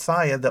for a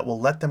messiah that will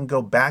let them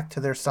go back to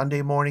their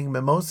Sunday morning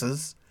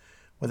mimosas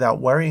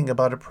without worrying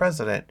about a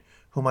president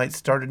who might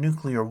start a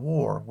nuclear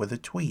war with a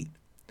tweet.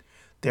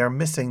 They are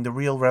missing the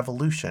real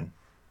revolution.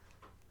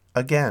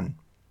 Again.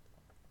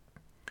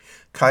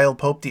 Kyle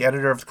Pope, the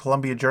editor of the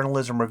Columbia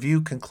Journalism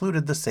Review,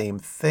 concluded the same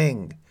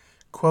thing.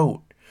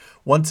 Quote,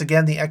 once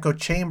again, the echo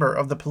chamber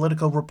of the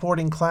political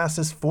reporting class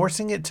is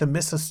forcing it to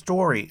miss a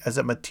story as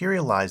it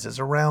materializes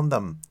around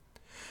them.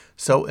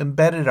 So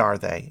embedded are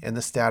they in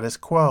the status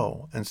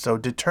quo and so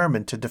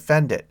determined to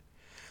defend it,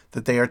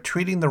 that they are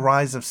treating the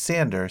rise of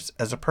Sanders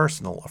as a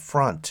personal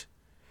affront.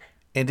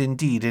 And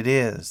indeed it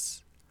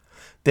is.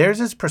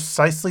 Theirs is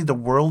precisely the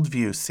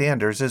worldview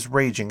Sanders is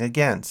raging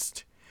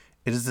against.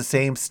 It is the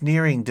same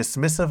sneering,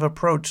 dismissive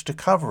approach to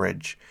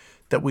coverage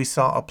that we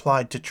saw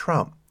applied to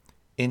Trump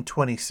in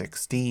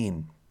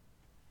 2016.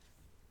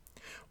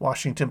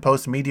 Washington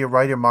Post media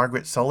writer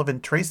Margaret Sullivan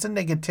traced the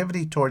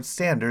negativity towards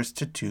Sanders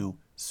to two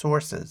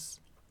sources.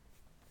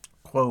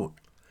 Quote,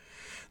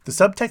 the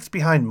subtext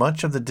behind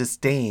much of the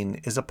disdain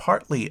is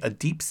partly a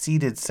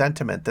deep-seated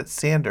sentiment that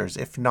Sanders,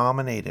 if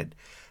nominated,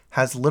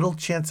 has little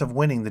chance of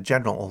winning the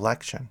general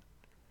election.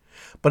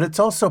 But it's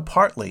also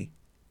partly,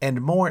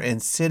 and more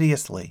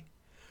insidiously,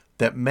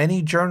 that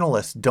many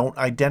journalists don't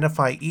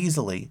identify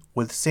easily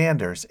with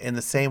Sanders in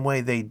the same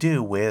way they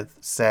do with,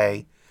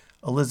 say,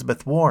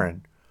 Elizabeth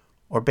Warren,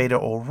 or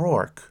Beto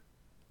O'Rourke,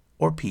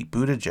 or Pete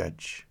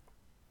Buttigieg.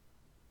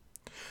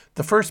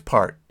 The first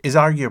part is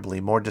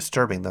arguably more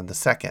disturbing than the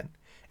second.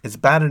 It's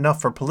bad enough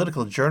for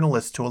political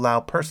journalists to allow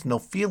personal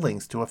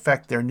feelings to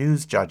affect their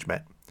news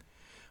judgment.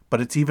 But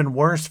it's even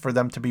worse for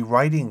them to be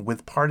writing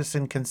with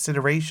partisan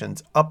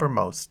considerations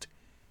uppermost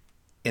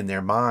in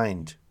their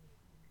mind.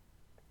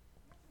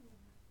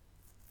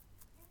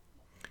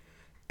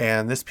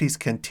 And this piece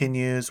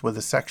continues with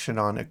a section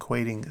on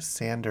equating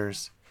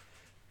Sanders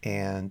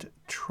and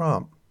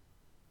Trump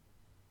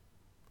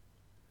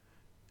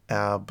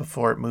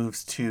before it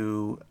moves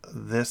to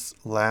this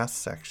last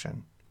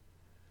section.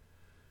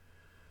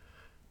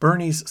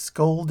 Bernie's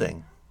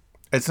scolding.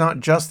 It's not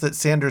just that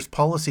Sanders'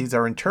 policies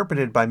are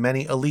interpreted by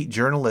many elite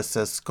journalists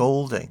as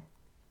scolding.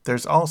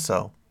 There's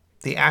also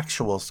the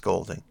actual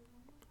scolding.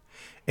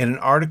 In an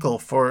article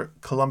for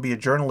Columbia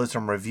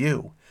Journalism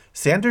Review,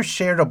 Sanders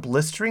shared a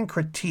blistering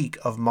critique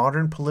of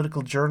modern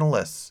political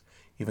journalists,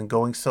 even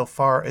going so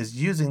far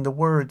as using the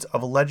words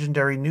of a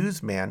legendary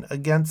newsman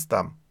against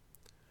them.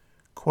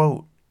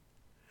 Quote,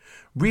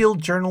 real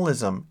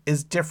journalism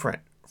is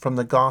different from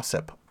the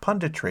gossip,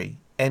 punditry,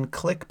 and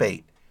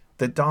clickbait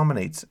that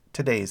dominates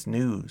today's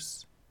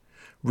news.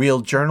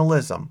 Real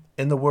journalism,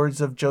 in the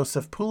words of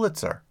Joseph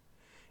Pulitzer,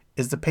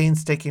 is the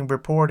painstaking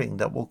reporting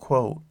that will,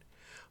 quote,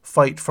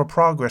 fight for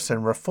progress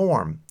and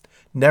reform,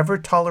 never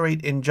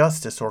tolerate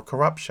injustice or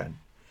corruption,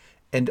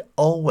 and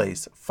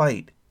always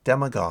fight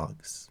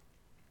demagogues.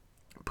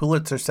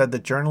 Pulitzer said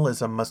that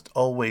journalism must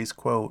always,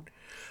 quote,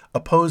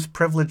 oppose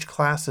privileged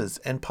classes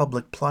and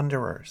public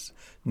plunderers,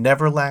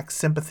 never lack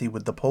sympathy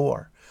with the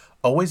poor,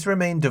 always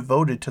remain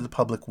devoted to the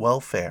public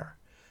welfare,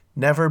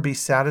 never be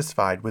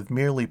satisfied with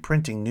merely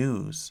printing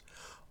news,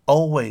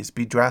 always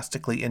be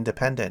drastically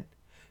independent,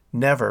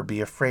 never be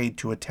afraid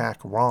to attack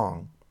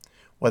wrong,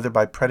 whether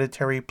by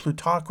predatory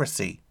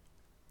plutocracy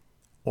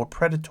or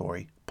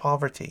predatory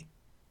poverty.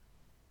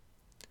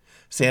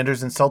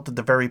 Sanders insulted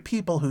the very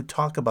people who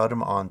talk about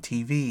him on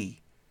TV.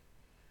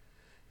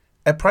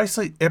 At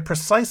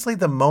precisely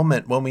the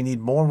moment when we need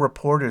more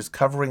reporters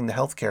covering the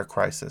healthcare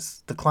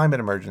crisis, the climate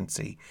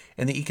emergency,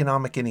 and the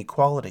economic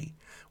inequality,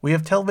 we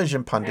have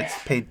television pundits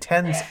paid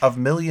tens of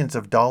millions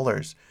of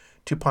dollars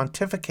to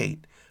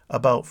pontificate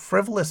about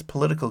frivolous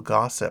political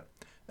gossip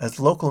as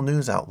local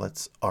news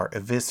outlets are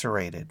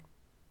eviscerated.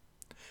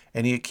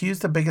 And he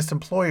accused the biggest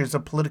employers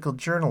of political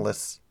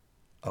journalists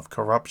of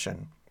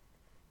corruption.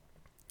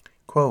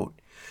 Quote,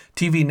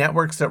 TV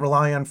networks that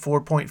rely on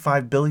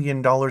 $4.5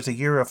 billion a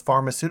year of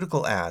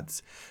pharmaceutical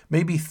ads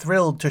may be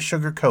thrilled to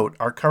sugarcoat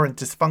our current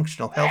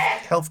dysfunctional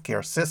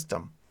healthcare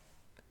system.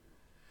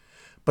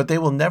 But they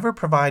will never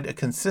provide a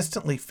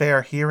consistently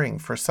fair hearing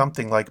for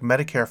something like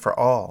Medicare for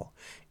All,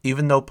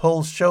 even though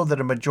polls show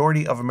that a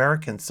majority of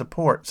Americans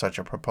support such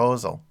a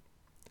proposal.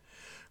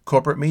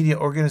 Corporate media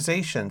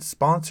organizations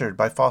sponsored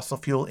by fossil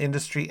fuel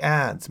industry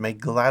ads may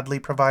gladly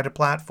provide a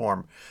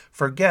platform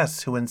for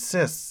guests who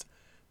insist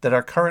that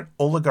our current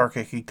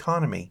oligarchic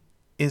economy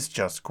is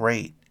just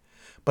great.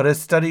 But as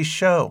studies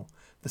show,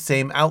 The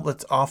same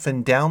outlets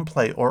often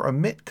downplay or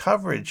omit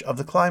coverage of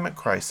the climate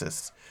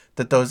crisis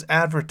that those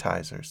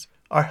advertisers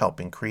are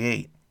helping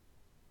create.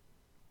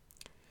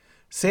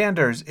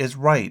 Sanders is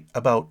right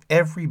about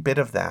every bit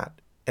of that,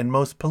 and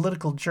most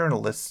political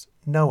journalists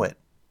know it.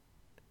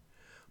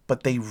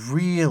 But they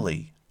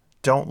really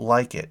don't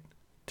like it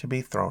to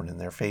be thrown in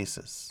their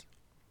faces.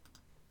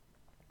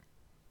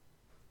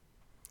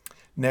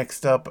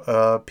 Next up,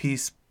 a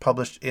piece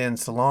published in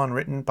Salon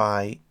written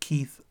by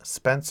Keith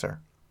Spencer.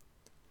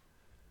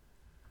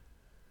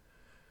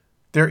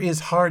 There is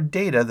hard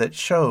data that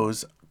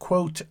shows,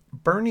 quote,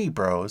 Bernie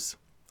bros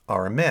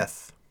are a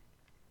myth.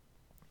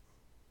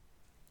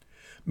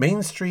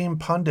 Mainstream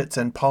pundits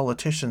and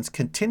politicians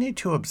continue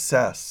to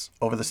obsess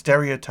over the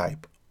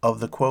stereotype of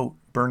the, quote,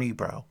 Bernie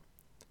bro.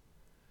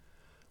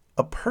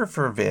 A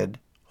perfervid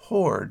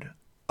horde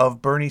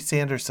of Bernie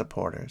Sanders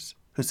supporters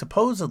who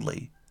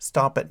supposedly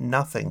stop at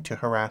nothing to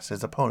harass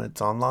his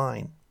opponents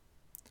online.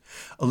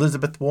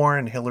 Elizabeth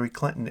Warren, Hillary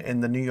Clinton,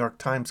 and the New York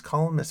Times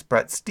columnist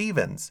Bret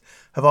Stephens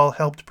have all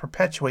helped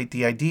perpetuate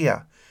the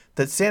idea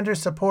that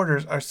Sanders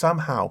supporters are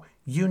somehow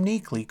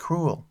uniquely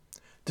cruel,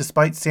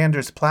 despite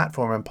Sanders'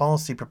 platform and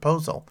policy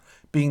proposal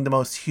being the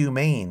most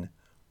humane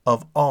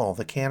of all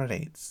the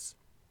candidates.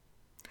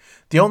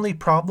 The only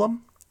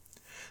problem?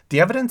 The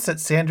evidence that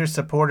Sanders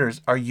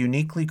supporters are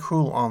uniquely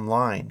cruel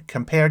online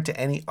compared to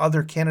any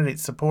other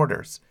candidate's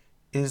supporters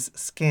is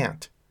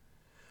scant.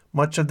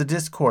 Much of the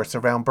discourse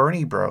around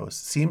Bernie bros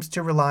seems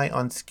to rely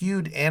on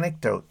skewed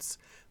anecdotes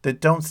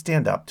that don't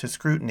stand up to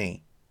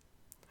scrutiny.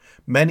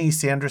 Many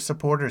Sanders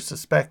supporters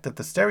suspect that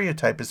the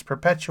stereotype is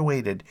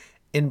perpetuated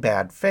in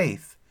bad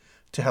faith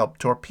to help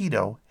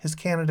torpedo his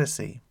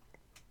candidacy.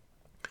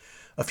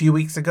 A few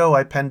weeks ago,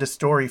 I penned a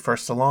story for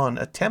Salon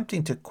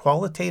attempting to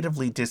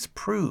qualitatively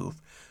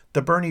disprove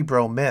the Bernie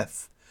bro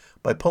myth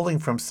by pulling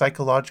from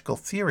psychological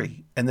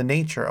theory and the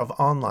nature of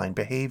online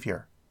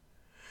behavior.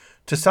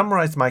 To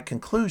summarize my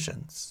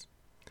conclusions,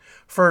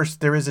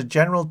 first, there is a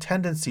general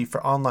tendency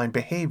for online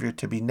behavior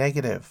to be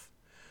negative,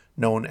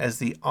 known as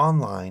the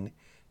online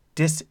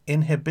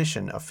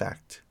disinhibition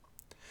effect.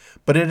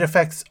 But it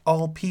affects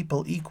all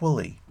people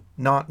equally,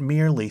 not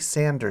merely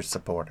Sanders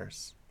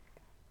supporters.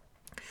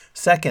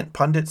 Second,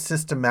 pundits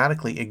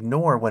systematically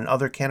ignore when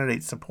other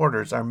candidates'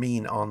 supporters are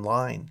mean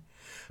online,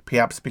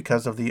 perhaps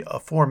because of the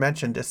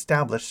aforementioned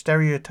established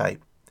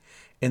stereotype.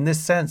 In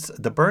this sense,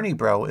 the Bernie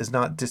bro is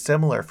not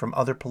dissimilar from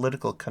other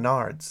political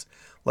canards,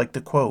 like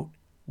the, quote,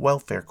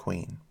 welfare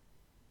queen.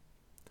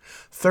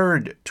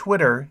 Third,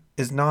 Twitter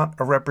is not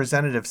a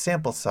representative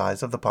sample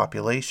size of the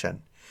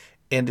population,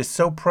 and is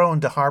so prone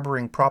to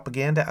harboring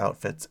propaganda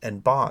outfits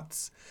and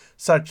bots,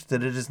 such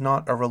that it is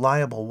not a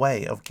reliable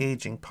way of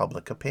gauging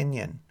public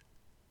opinion.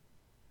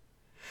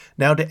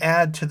 Now, to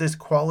add to this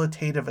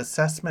qualitative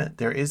assessment,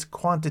 there is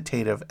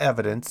quantitative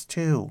evidence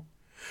too,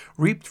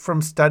 reaped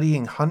from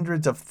studying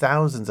hundreds of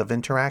thousands of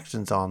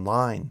interactions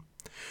online,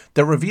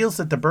 that reveals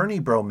that the Bernie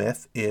bro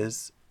myth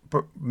is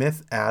a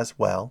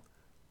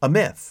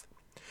myth.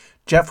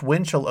 Jeff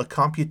Winchell, a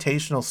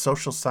computational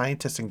social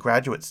scientist and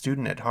graduate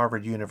student at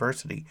Harvard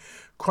University,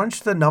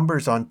 crunched the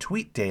numbers on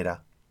tweet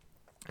data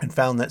and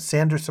found that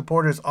Sanders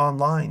supporters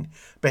online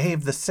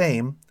behave the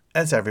same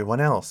as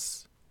everyone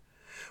else.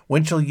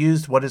 Winchell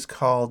used what is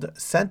called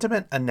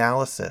sentiment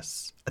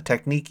analysis, a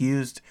technique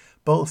used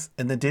both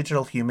in the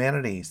digital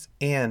humanities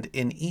and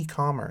in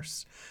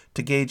e-commerce,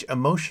 to gauge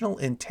emotional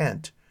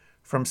intent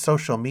from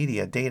social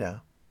media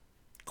data.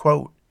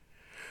 Quote,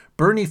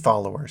 Bernie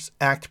followers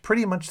act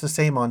pretty much the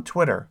same on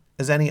Twitter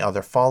as any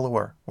other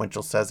follower,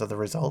 Winchell says of the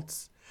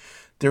results.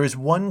 There is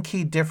one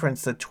key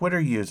difference that Twitter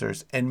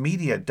users and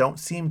media don't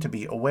seem to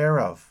be aware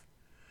of.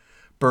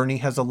 Bernie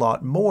has a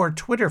lot more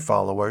Twitter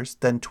followers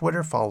than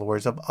Twitter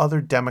followers of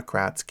other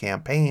Democrats'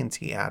 campaigns,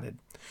 he added,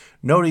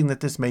 noting that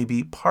this may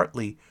be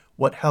partly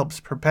what helps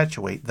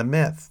perpetuate the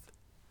myth.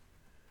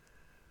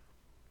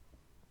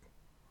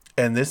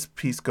 And this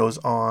piece goes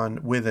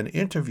on with an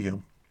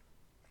interview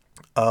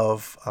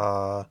of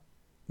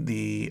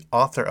the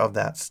author of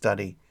that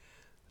study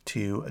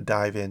to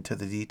dive into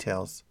the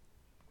details.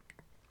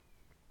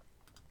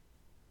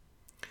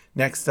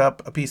 Next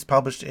up, a piece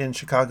published in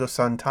Chicago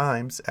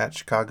Sun-Times at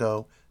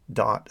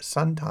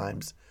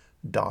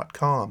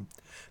chicago.suntimes.com.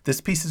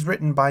 This piece is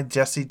written by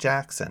Jesse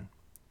Jackson.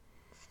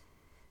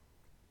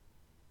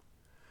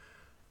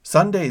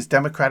 Sunday's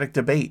Democratic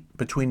debate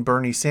between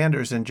Bernie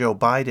Sanders and Joe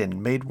Biden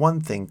made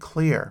one thing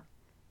clear.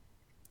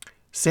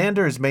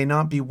 Sanders may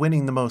not be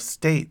winning the most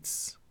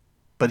states,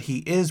 but he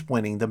is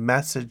winning the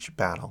message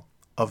battle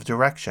of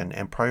direction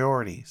and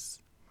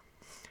priorities.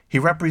 He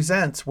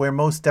represents where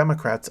most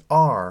Democrats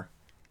are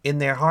in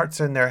their hearts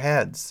and their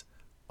heads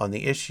on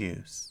the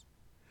issues.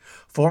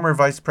 Former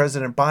Vice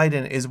President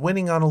Biden is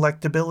winning on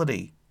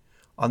electability,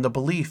 on the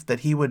belief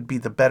that he would be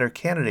the better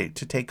candidate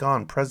to take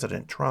on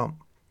President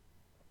Trump.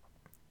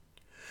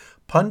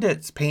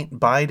 Pundits paint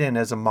Biden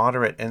as a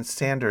moderate and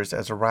Sanders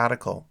as a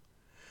radical,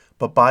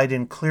 but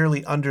Biden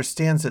clearly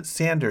understands that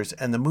Sanders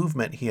and the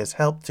movement he has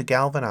helped to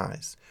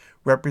galvanize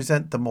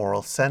represent the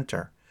moral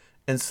center,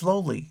 and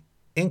slowly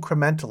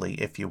Incrementally,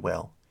 if you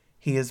will,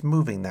 he is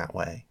moving that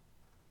way.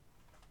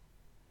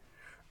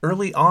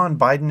 Early on,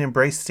 Biden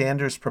embraced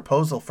Sanders'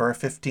 proposal for a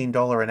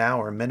 $15 an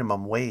hour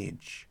minimum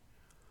wage.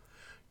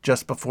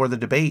 Just before the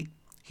debate,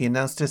 he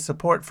announced his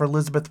support for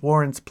Elizabeth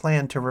Warren's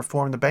plan to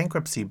reform the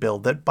bankruptcy bill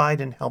that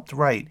Biden helped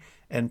write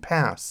and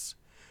pass.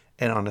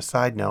 And on a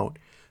side note,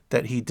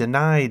 that he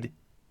denied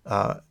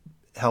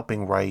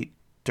helping write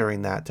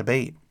during that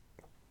debate.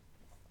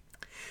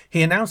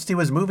 He announced he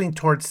was moving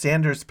towards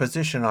Sanders'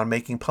 position on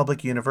making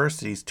public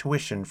universities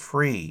tuition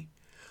free,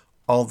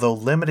 although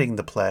limiting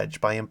the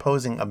pledge by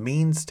imposing a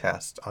means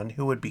test on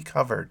who would be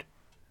covered.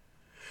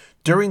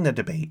 During the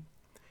debate,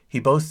 he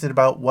boasted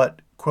about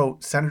what,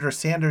 quote, Senator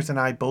Sanders and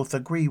I both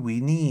agree we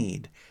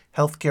need.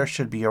 Healthcare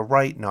should be a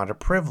right, not a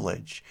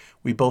privilege.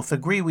 We both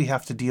agree we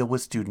have to deal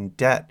with student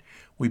debt.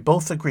 We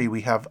both agree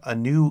we have a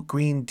new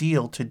Green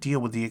Deal to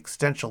deal with the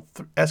existential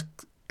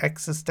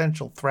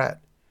threat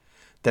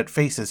that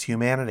faces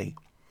humanity.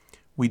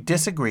 We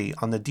disagree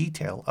on the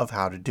detail of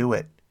how to do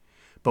it,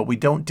 but we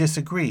don't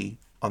disagree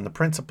on the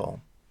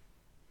principle.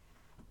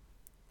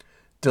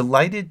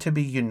 Delighted to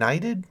be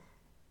united?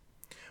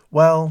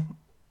 Well,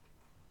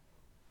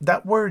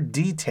 that word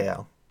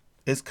detail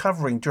is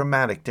covering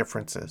dramatic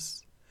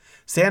differences.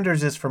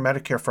 Sanders is for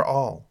Medicare for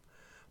all.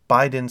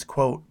 Biden's,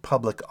 quote,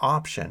 public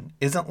option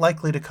isn't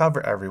likely to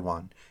cover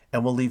everyone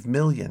and will leave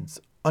millions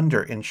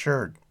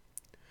underinsured.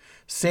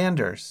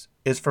 Sanders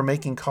is for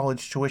making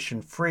college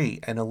tuition free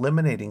and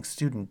eliminating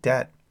student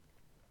debt.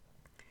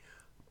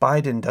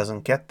 Biden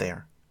doesn't get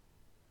there.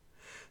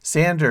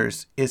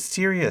 Sanders is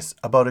serious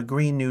about a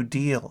Green New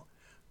Deal,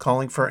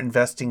 calling for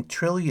investing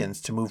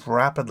trillions to move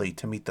rapidly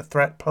to meet the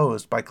threat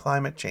posed by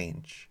climate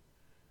change.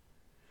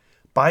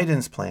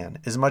 Biden's plan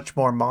is much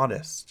more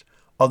modest,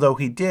 although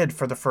he did,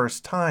 for the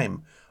first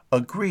time,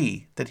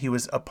 agree that he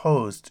was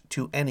opposed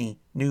to any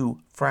new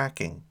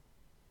fracking.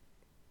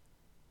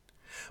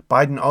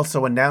 Biden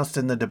also announced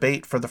in the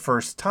debate for the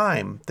first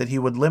time that he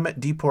would limit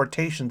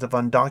deportations of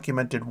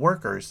undocumented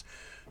workers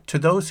to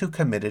those who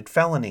committed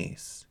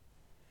felonies.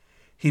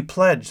 He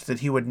pledged that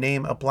he would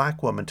name a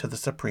black woman to the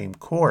Supreme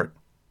Court,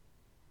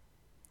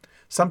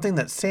 something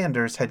that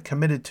Sanders had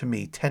committed to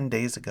me 10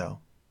 days ago.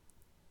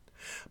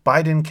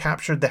 Biden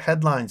captured the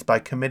headlines by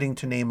committing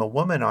to name a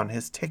woman on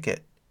his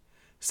ticket.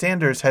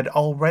 Sanders had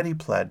already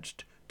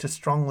pledged to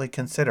strongly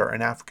consider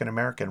an African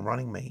American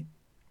running mate.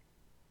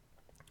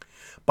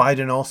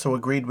 Biden also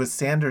agreed with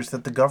Sanders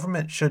that the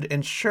government should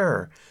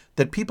ensure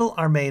that people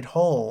are made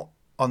whole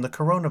on the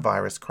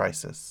coronavirus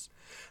crisis,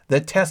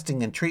 that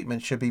testing and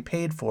treatment should be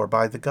paid for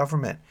by the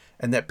government,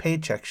 and that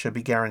paychecks should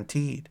be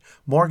guaranteed,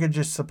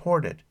 mortgages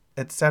supported,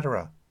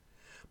 etc.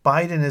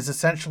 Biden is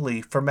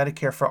essentially for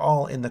Medicare for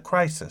all in the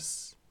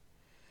crisis.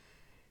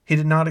 He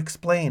did not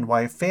explain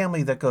why a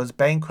family that goes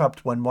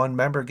bankrupt when one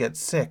member gets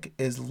sick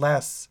is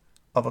less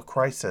of a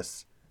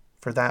crisis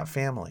for that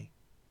family.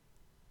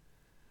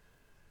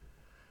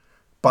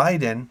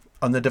 Biden,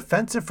 on the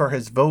defensive for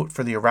his vote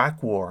for the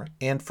Iraq War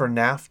and for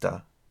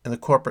NAFTA and the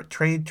corporate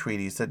trade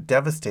treaties that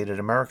devastated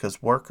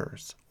America's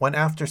workers, went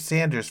after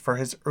Sanders for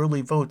his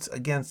early votes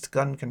against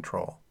gun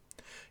control.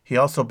 He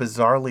also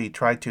bizarrely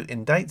tried to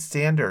indict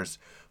Sanders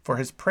for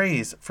his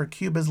praise for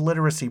Cuba's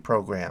literacy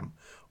program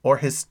or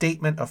his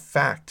statement of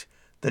fact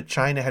that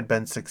China had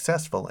been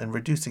successful in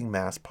reducing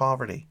mass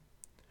poverty.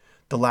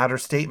 The latter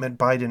statement,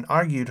 Biden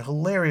argued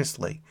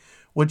hilariously,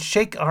 would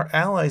shake our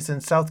allies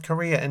in South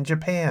Korea and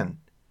Japan.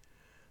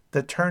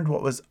 That turned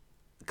what was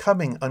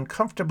coming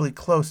uncomfortably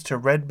close to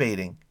red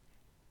baiting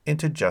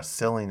into just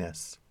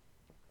silliness.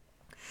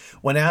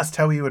 When asked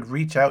how he would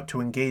reach out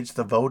to engage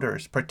the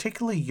voters,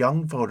 particularly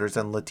young voters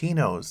and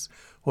Latinos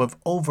who have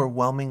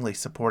overwhelmingly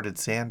supported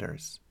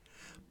Sanders,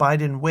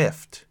 Biden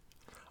whiffed,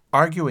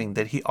 arguing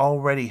that he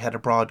already had a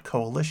broad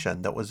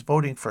coalition that was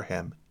voting for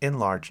him in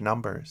large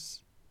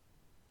numbers.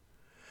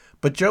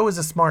 But Joe is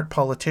a smart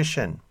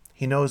politician.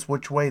 He knows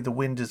which way the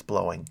wind is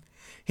blowing.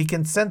 He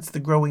can sense the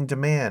growing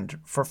demand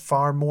for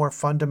far more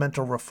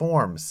fundamental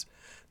reforms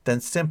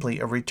than simply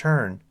a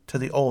return to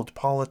the old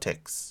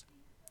politics.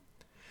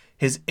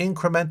 His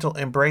incremental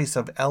embrace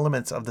of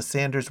elements of the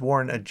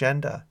Sanders-Warren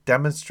agenda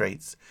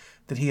demonstrates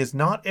that he is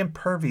not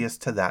impervious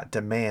to that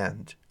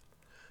demand.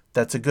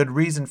 That's a good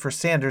reason for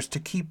Sanders to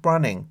keep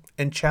running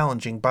and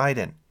challenging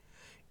Biden,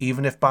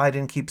 even if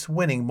Biden keeps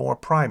winning more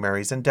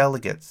primaries and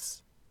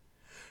delegates.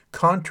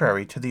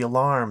 Contrary to the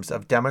alarms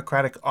of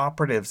Democratic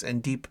operatives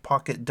and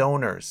deep-pocket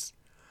donors,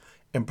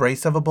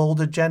 embrace of a bold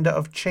agenda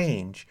of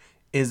change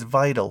is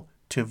vital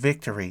to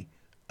victory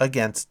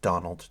against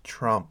Donald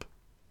Trump.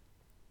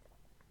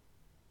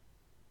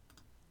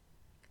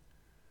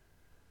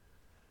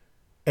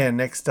 And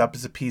next up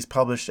is a piece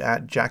published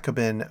at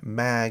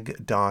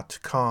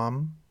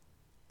jacobinmag.com.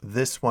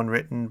 This one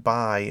written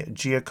by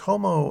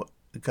Giacomo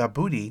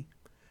Gabuti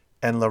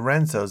and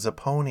Lorenzo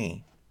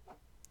Zapponi.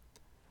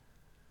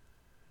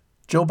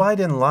 Joe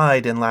Biden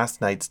lied in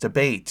last night's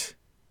debate.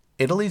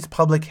 Italy's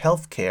public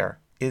health care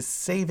is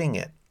saving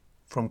it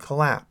from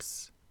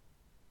collapse.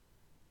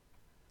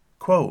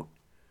 Quote,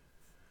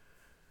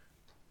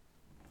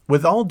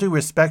 With all due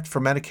respect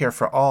for Medicare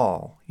for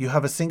all, you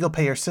have a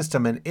single-payer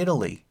system in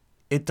Italy.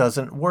 It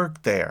doesn't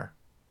work there.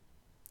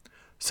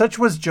 Such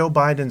was Joe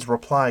Biden's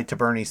reply to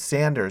Bernie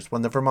Sanders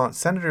when the Vermont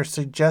senator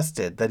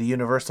suggested that a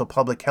universal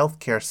public health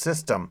care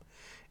system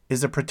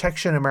is a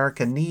protection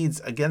America needs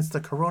against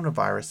the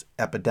coronavirus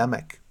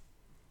epidemic.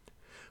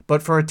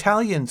 But for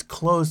Italians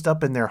closed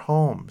up in their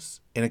homes,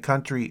 in a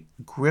country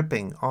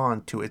gripping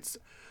on to its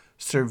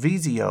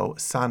Servizio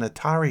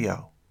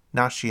Sanitario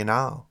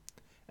Nazionale,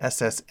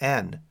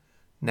 SSN,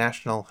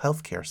 National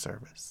Healthcare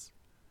Service,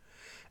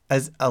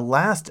 as a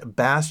last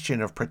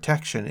bastion of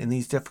protection in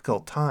these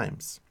difficult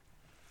times,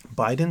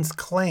 Biden's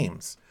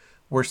claims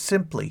were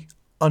simply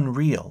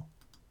unreal.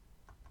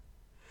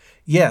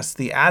 Yes,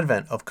 the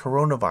advent of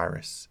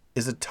coronavirus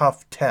is a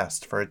tough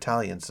test for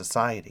Italian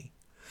society,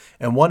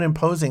 and one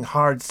imposing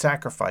hard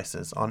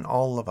sacrifices on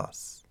all of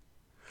us.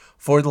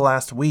 For the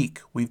last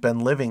week, we've been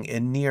living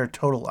in near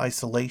total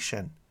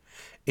isolation,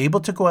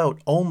 able to go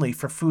out only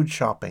for food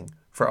shopping,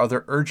 for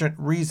other urgent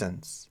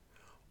reasons,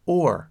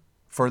 or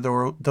for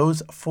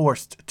those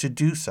forced to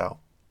do so,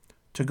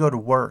 to go to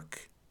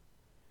work.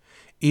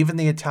 Even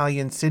the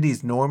Italian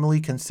cities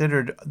normally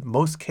considered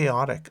most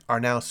chaotic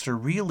are now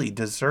surreally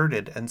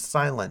deserted and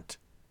silent.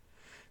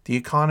 The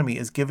economy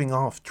is giving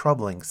off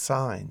troubling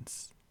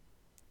signs.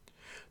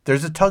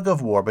 There's a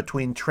tug-of-war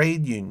between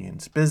trade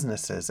unions,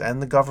 businesses,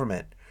 and the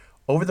government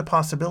over the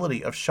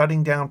possibility of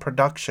shutting down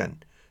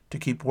production to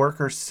keep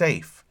workers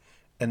safe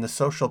and the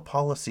social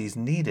policies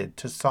needed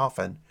to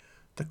soften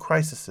the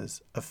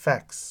crisis's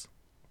effects.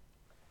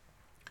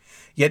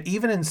 Yet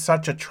even in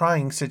such a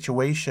trying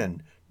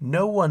situation,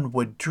 no one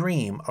would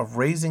dream of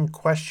raising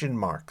question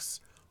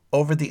marks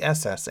over the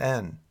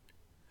SSN.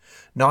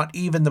 Not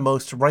even the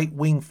most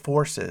right-wing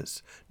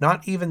forces,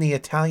 not even the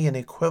Italian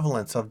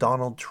equivalents of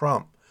Donald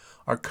Trump,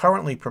 are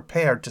currently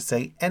prepared to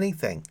say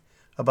anything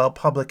about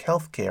public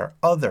health care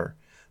other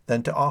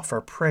than to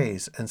offer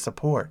praise and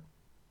support.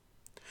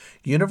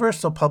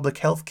 Universal public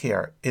health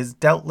care is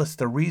doubtless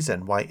the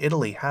reason why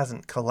Italy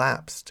hasn't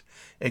collapsed,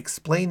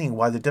 explaining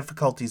why the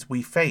difficulties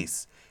we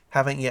face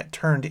haven't yet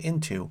turned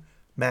into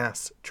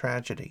mass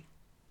tragedy.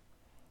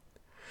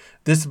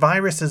 This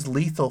virus is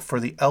lethal for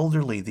the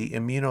elderly, the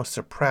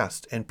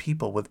immunosuppressed, and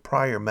people with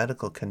prior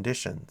medical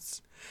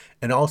conditions,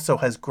 and also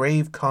has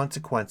grave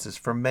consequences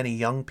for many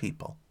young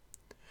people.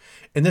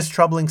 In this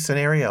troubling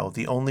scenario,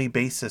 the only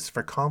basis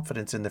for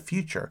confidence in the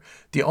future,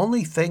 the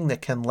only thing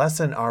that can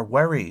lessen our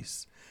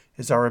worries,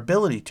 is our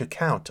ability to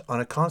count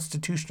on a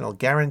constitutional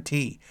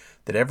guarantee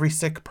that every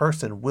sick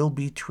person will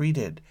be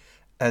treated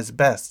as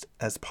best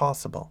as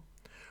possible,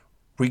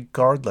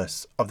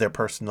 regardless of their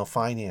personal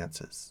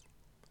finances.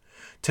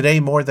 Today,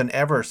 more than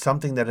ever,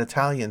 something that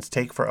Italians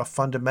take for a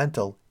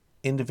fundamental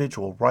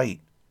individual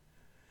right.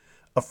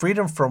 A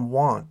freedom from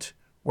want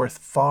worth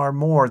far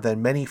more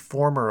than many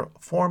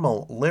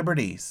formal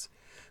liberties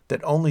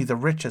that only the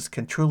richest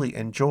can truly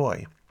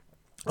enjoy,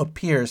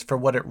 appears for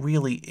what it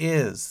really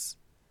is,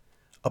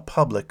 a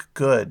public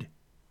good.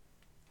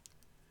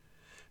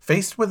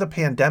 Faced with a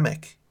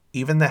pandemic,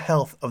 even the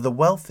health of the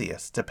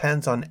wealthiest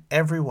depends on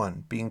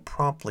everyone being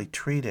promptly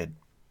treated.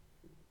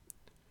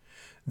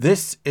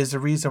 This is the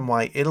reason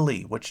why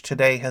Italy, which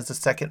today has the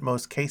second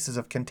most cases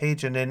of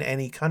contagion in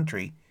any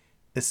country,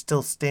 is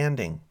still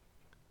standing.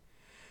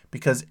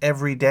 Because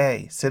every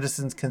day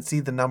citizens can see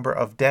the number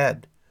of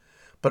dead,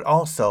 but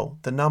also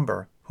the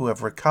number who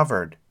have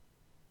recovered.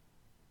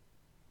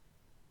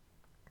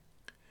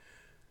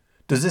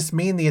 Does this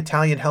mean the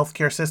Italian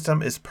healthcare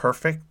system is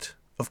perfect?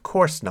 Of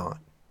course not.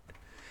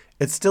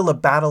 It's still a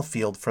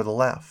battlefield for the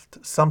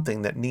left,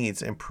 something that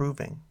needs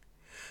improving.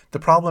 The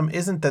problem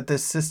isn't that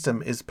this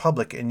system is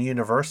public and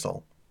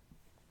universal,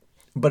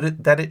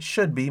 but that it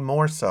should be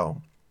more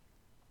so.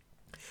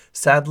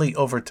 Sadly,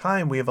 over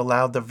time, we have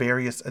allowed the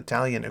various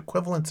Italian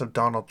equivalents of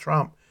Donald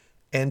Trump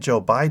and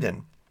Joe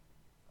Biden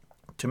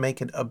to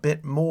make it a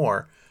bit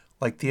more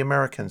like the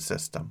American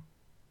system.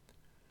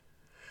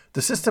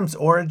 The system's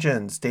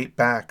origins date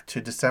back to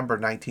December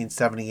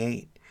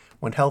 1978,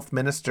 when Health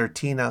Minister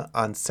Tina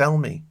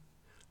Anselmi,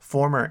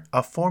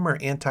 a former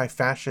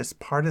anti-fascist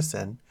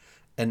partisan,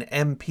 an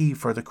MP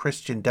for the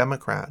Christian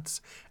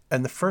Democrats,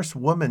 and the first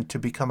woman to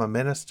become a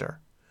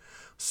minister,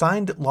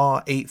 signed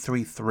Law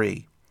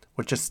 833,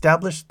 which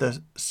established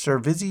the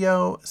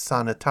Servizio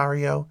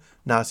Sanitario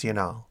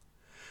Nazionale.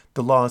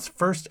 The law's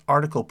first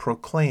article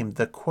proclaimed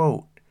that,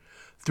 quote,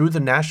 "Through the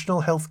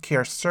National Health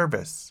Care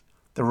Service,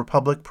 the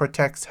Republic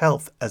protects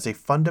health as a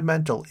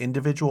fundamental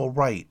individual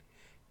right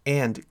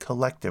and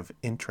collective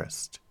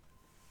interest."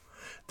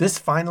 This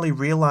finally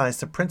realized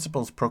the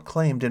principles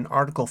proclaimed in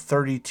Article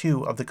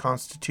 32 of the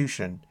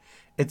Constitution,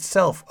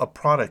 itself a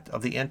product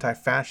of the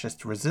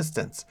anti-fascist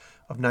resistance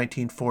of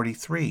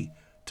 1943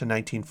 to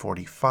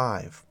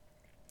 1945.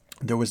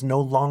 There was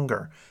no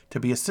longer to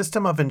be a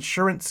system of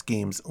insurance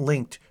schemes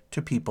linked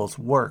to people's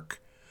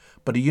work,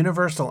 but a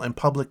universal and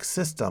public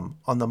system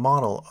on the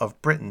model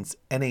of Britain's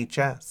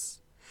NHS,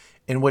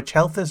 in which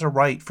health is a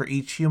right for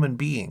each human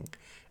being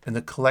and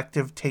the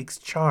collective takes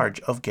charge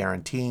of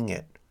guaranteeing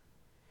it.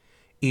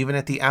 Even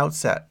at the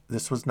outset,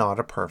 this was not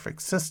a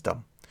perfect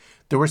system.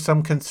 There were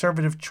some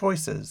conservative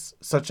choices,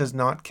 such as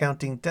not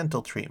counting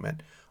dental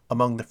treatment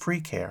among the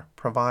free care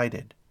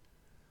provided.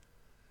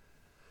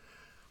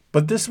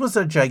 But this was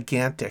a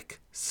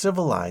gigantic,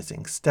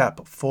 civilizing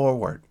step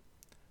forward.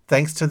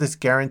 Thanks to this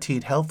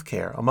guaranteed health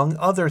care, among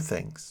other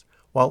things,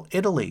 while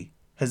Italy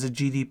has a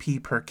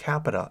GDP per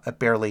capita at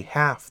barely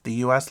half the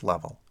US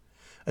level,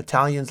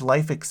 Italians'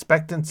 life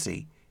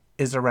expectancy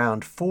is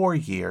around 4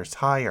 years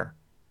higher.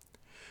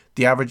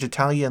 The average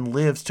Italian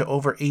lives to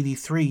over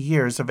 83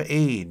 years of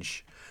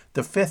age,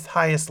 the 5th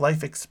highest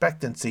life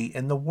expectancy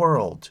in the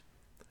world,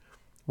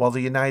 while the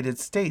United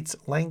States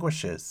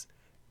languishes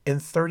in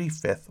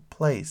 35th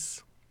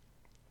place.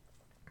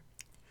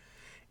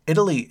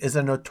 Italy is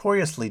a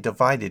notoriously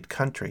divided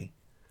country.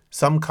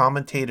 Some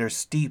commentators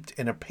steeped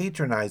in a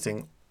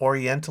patronizing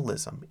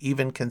Orientalism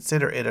even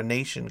consider it a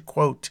nation,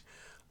 quote,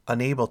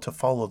 unable to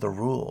follow the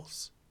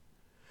rules.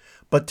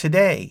 But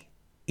today,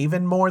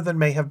 even more than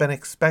may have been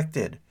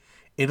expected,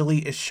 Italy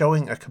is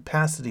showing a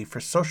capacity for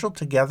social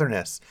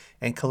togetherness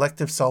and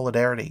collective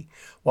solidarity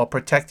while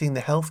protecting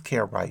the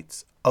healthcare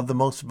rights of the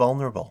most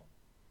vulnerable.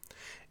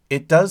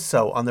 It does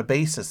so on the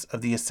basis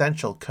of the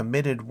essential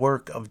committed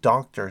work of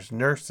doctors,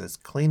 nurses,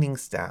 cleaning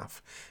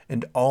staff,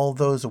 and all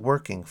those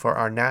working for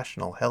our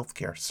national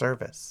healthcare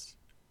service.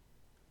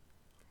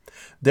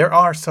 There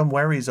are some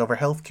worries over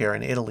healthcare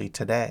in Italy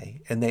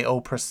today, and they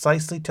owe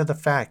precisely to the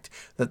fact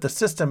that the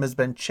system has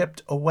been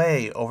chipped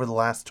away over the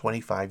last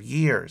 25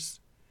 years.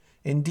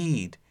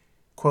 Indeed,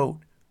 quote,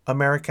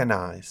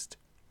 Americanized.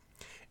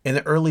 In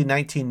the early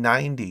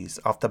 1990s,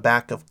 off the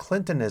back of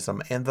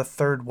Clintonism and the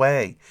Third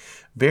Way,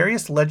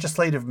 various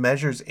legislative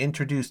measures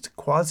introduced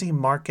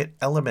quasi-market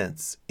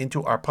elements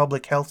into our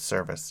public health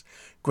service,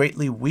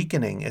 greatly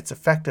weakening its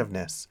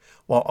effectiveness,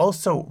 while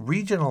also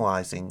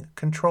regionalizing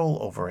control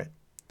over it.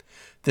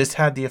 This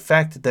had the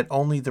effect that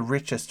only the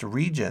richest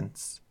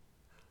regions,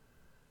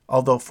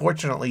 although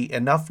fortunately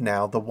enough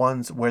now the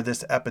ones where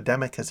this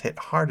epidemic has hit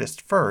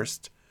hardest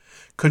first,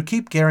 could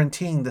keep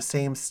guaranteeing the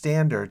same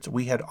standards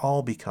we had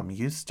all become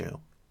used to.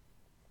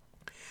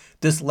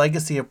 This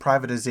legacy of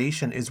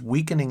privatization is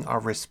weakening our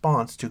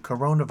response to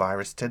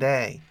coronavirus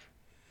today.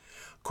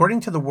 According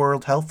to the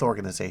World Health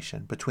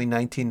Organization, between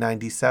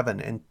 1997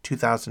 and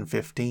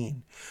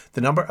 2015,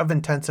 the number of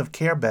intensive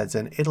care beds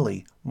in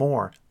Italy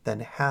more than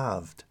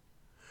halved,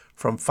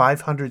 from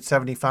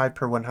 575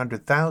 per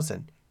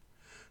 100,000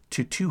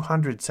 to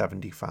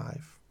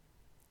 275.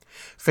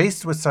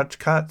 Faced with such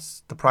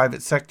cuts, the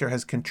private sector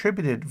has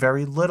contributed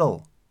very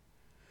little,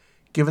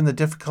 given the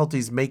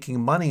difficulties making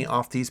money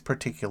off these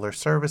particular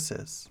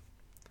services.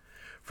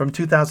 From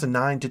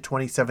 2009 to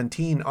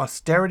 2017,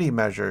 austerity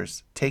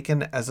measures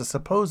taken as a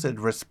supposed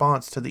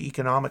response to the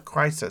economic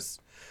crisis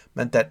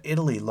meant that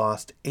Italy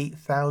lost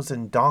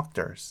 8,000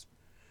 doctors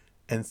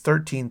and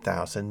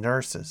 13,000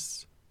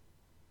 nurses.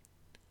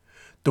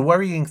 The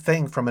worrying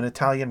thing from an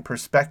Italian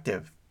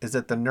perspective is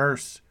that the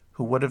nurse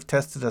who would have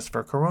tested us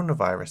for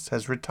coronavirus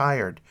has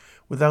retired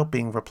without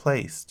being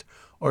replaced,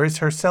 or is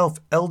herself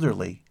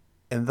elderly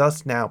and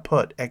thus now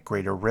put at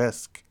greater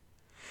risk.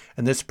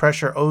 And this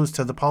pressure owes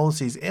to the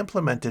policies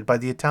implemented by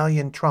the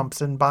Italian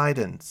Trumps and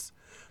Bidens,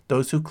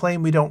 those who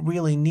claim we don't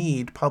really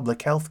need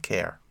public health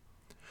care.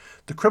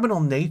 The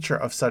criminal nature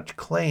of such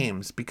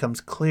claims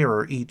becomes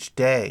clearer each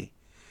day,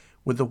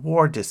 with the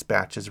war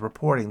dispatches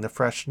reporting the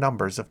fresh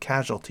numbers of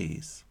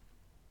casualties.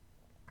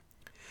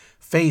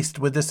 Faced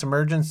with this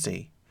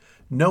emergency,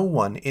 no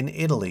one in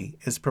Italy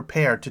is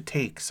prepared to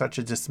take such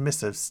a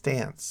dismissive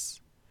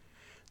stance.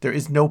 There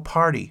is no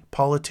party,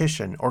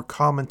 politician, or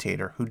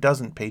commentator who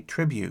doesn't pay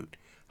tribute,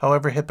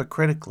 however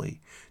hypocritically,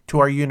 to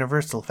our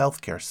universal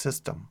healthcare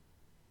system.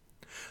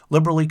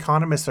 Liberal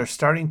economists are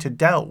starting to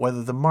doubt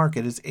whether the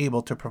market is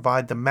able to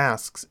provide the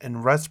masks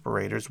and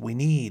respirators we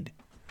need.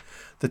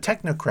 The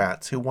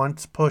technocrats who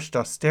once pushed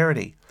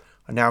austerity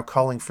are now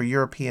calling for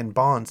European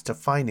bonds to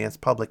finance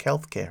public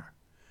health care.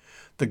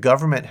 The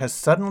government has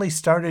suddenly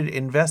started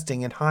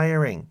investing in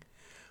hiring,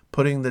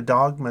 putting the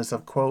dogmas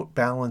of, quote,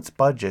 balanced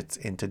budgets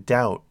into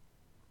doubt,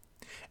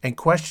 and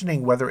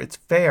questioning whether it's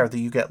fair that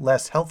you get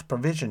less health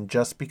provision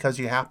just because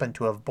you happen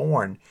to have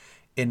born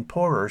in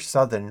poorer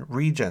southern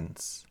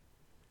regions.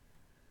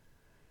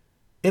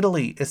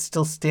 Italy is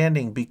still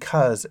standing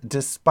because,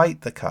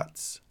 despite the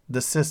cuts,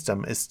 the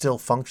system is still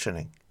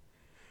functioning.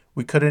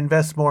 We could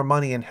invest more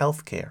money in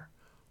healthcare,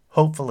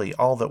 hopefully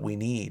all that we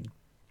need.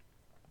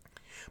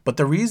 But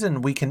the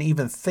reason we can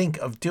even think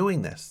of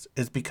doing this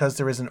is because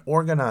there is an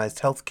organized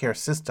healthcare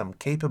system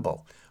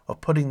capable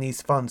of putting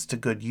these funds to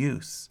good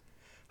use,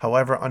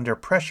 however under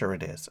pressure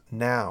it is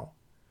now.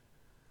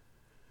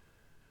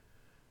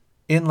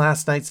 In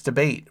last night's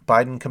debate,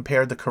 Biden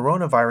compared the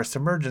coronavirus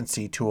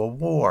emergency to a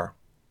war.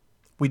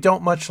 We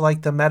don't much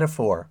like the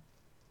metaphor,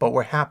 but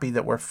we're happy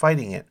that we're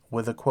fighting it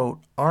with a,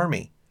 quote,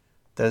 army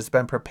that has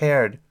been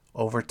prepared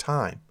over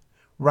time,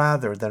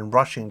 rather than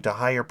rushing to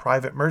hire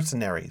private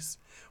mercenaries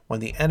when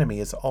the enemy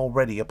is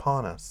already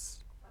upon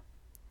us.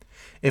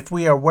 If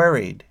we are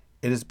worried,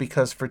 It is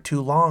because for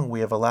too long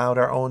we have allowed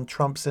our own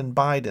Trumps and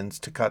Bidens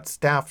to cut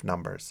staff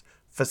numbers,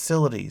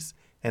 facilities,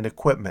 and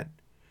equipment,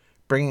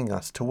 bringing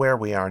us to where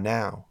we are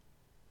now.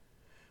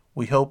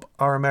 We hope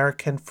our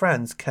American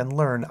friends can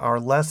learn our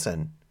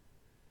lesson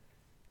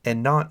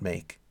and not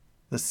make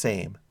the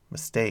same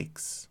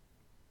mistakes.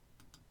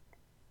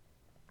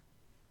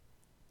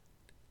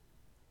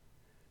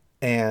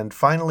 And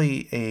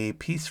finally, a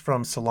piece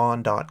from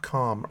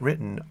Salon.com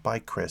written by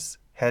Chris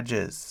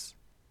Hedges.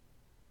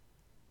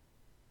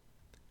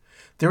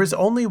 There is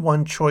only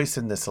one choice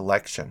in this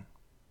election: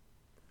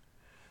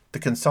 the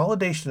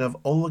consolidation of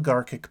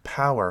oligarchic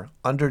power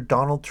under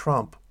Donald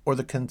Trump or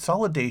the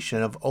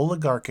consolidation of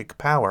oligarchic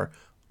power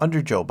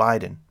under Joe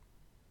Biden.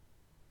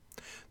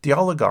 The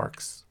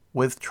oligarchs,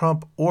 with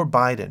Trump or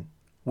Biden,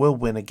 will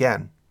win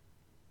again.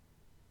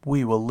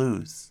 We will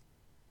lose.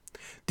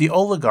 The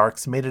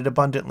oligarchs made it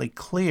abundantly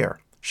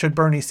clear, should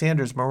Bernie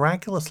Sanders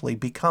miraculously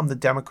become the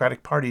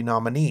Democratic Party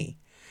nominee,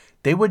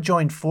 they would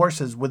join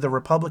forces with the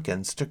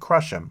Republicans to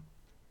crush him.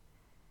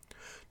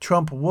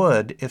 Trump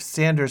would, if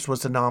Sanders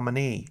was a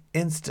nominee,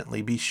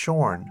 instantly be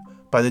shorn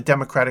by the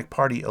Democratic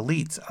Party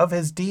elites of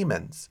his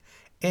demons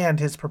and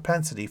his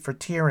propensity for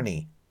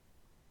tyranny.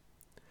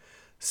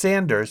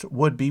 Sanders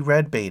would be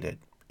red-baited,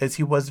 as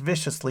he was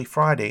viciously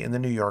Friday in the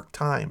New York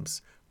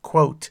Times.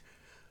 Quote,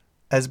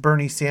 as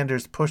Bernie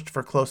Sanders pushed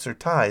for closer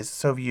ties,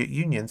 Soviet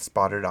Union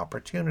spotted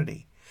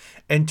opportunity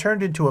and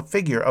turned into a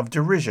figure of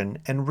derision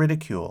and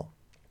ridicule.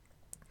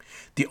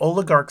 The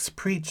oligarchs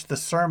preach the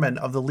sermon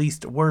of the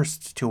least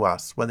worst to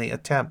us when they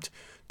attempt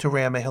to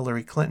ram a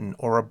Hillary Clinton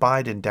or a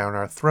Biden down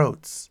our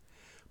throats,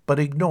 but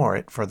ignore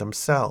it for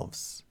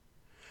themselves.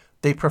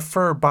 They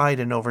prefer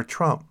Biden over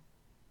Trump,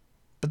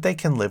 but they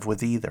can live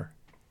with either.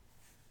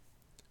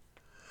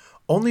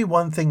 Only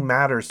one thing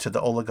matters to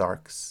the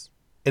oligarchs.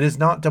 It is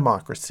not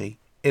democracy.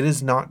 It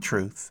is not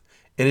truth.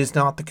 It is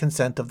not the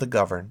consent of the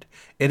governed.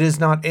 It is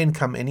not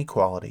income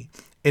inequality.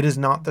 It is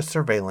not the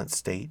surveillance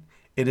state.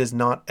 It is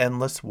not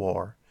endless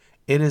war.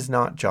 It is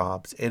not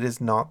jobs. It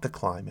is not the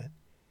climate.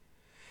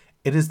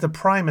 It is the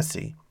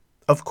primacy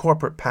of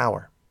corporate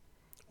power,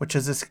 which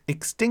has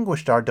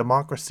extinguished our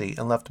democracy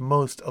and left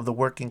most of the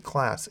working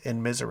class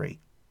in misery,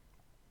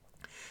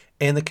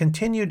 and the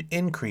continued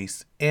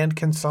increase and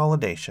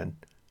consolidation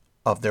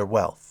of their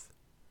wealth.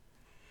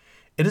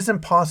 It is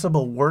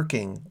impossible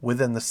working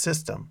within the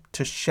system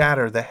to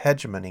shatter the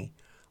hegemony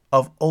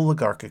of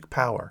oligarchic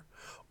power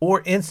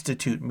or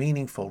institute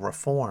meaningful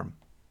reform.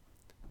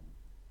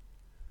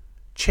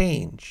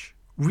 Change,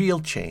 real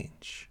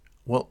change,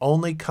 will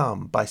only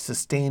come by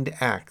sustained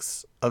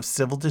acts of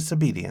civil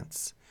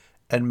disobedience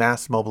and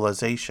mass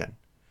mobilization,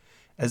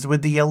 as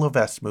with the Yellow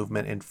Vest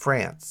movement in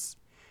France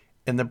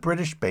and the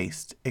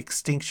British-based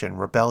Extinction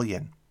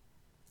Rebellion.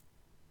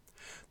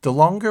 The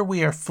longer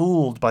we are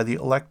fooled by the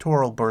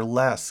electoral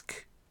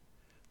burlesque,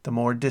 the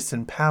more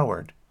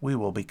disempowered we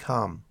will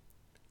become.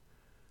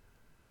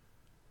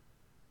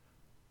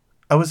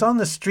 I was on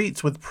the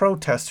streets with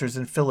protesters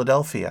in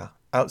Philadelphia,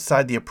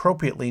 outside the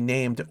appropriately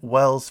named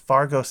Wells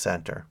Fargo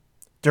Center,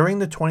 during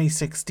the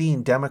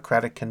 2016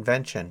 Democratic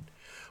Convention,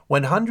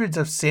 when hundreds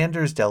of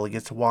Sanders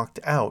delegates walked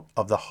out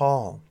of the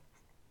hall.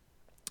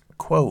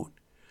 Quote,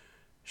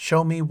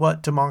 "Show me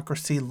what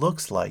democracy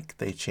looks like,"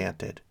 they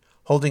chanted,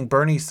 holding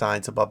Bernie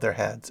signs above their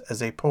heads as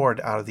they poured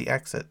out of the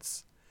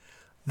exits.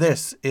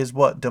 This is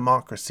what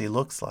democracy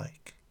looks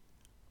like.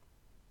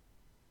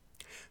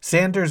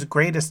 Sanders'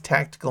 greatest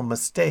tactical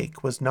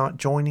mistake was not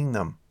joining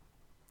them.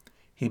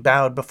 He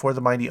bowed before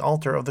the mighty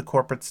altar of the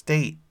corporate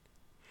state.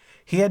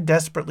 He had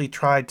desperately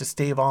tried to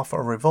stave off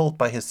a revolt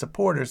by his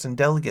supporters and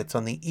delegates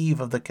on the eve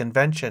of the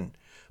convention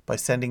by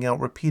sending out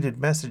repeated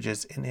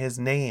messages in his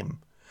name,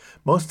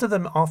 most of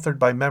them authored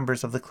by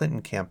members of the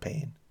Clinton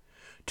campaign,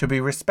 to be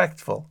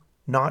respectful,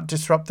 not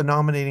disrupt the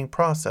nominating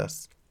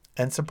process,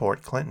 and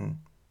support Clinton.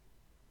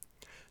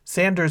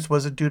 Sanders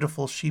was a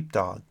dutiful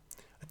sheepdog,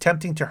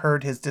 attempting to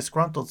herd his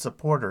disgruntled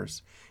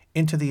supporters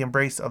into the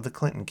embrace of the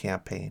Clinton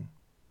campaign.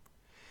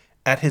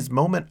 At his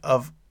moment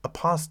of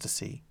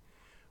apostasy,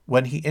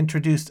 when he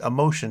introduced a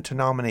motion to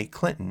nominate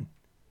Clinton,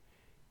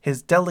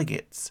 his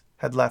delegates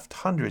had left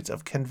hundreds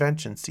of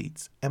convention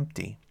seats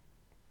empty.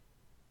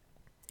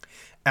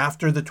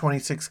 After the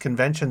 26th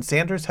convention,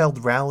 Sanders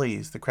held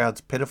rallies, the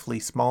crowds pitifully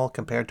small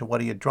compared to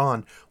what he had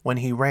drawn when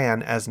he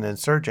ran as an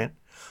insurgent,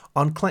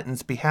 on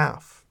Clinton's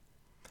behalf.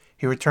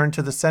 He returned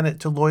to the Senate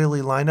to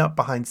loyally line up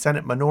behind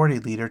Senate Minority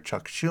Leader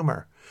Chuck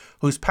Schumer,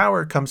 whose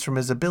power comes from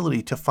his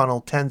ability to funnel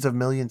tens of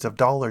millions of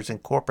dollars in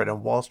corporate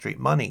and Wall Street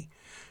money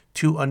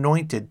to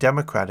anointed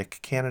Democratic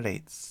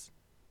candidates.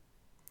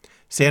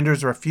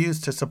 Sanders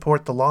refused to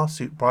support the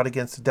lawsuit brought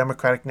against the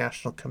Democratic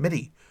National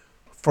Committee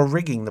for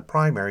rigging the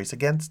primaries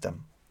against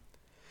him.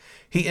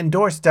 He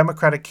endorsed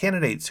Democratic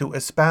candidates who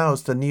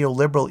espoused the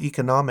neoliberal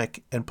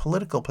economic and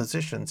political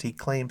positions he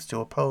claims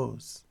to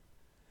oppose.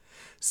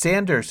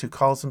 Sanders, who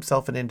calls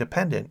himself an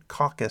independent,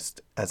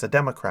 caucused as a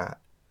Democrat.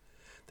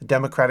 The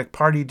Democratic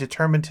Party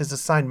determined his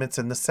assignments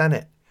in the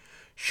Senate,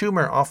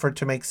 Schumer offered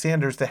to make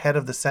Sanders the head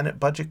of the Senate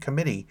Budget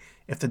Committee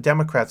if the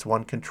Democrats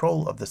won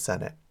control of the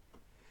Senate.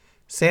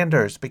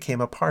 Sanders became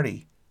a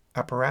party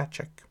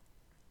apparatchik.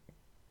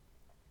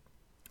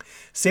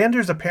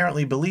 Sanders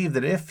apparently believed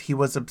that if he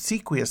was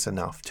obsequious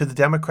enough to the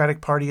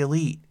Democratic Party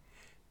elite,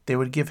 they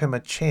would give him a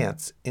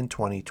chance in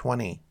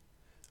 2020,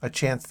 a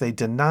chance they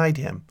denied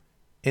him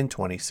in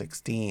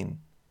 2016.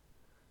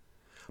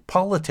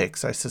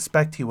 Politics, I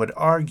suspect he would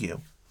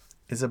argue,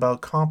 is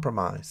about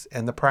compromise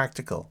and the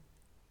practical.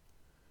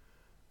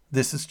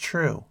 This is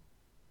true.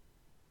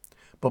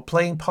 But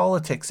playing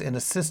politics in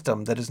a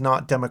system that is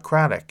not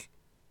democratic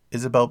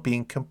is about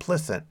being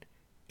complicit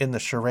in the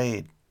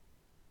charade.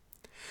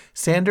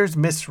 Sanders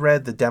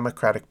misread the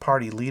Democratic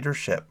Party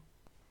leadership,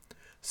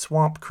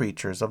 swamp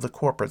creatures of the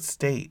corporate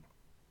state.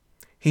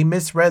 He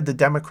misread the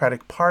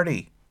Democratic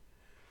Party,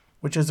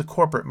 which is a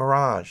corporate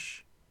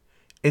mirage.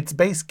 Its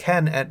base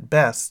can, at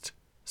best,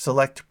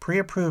 select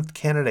pre-approved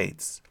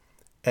candidates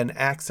and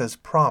acts as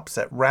props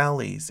at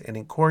rallies and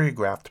in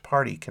choreographed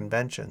party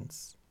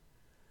conventions.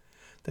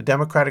 The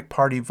Democratic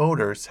Party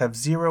voters have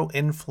zero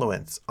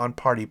influence on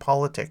party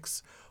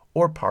politics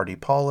or party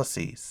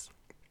policies.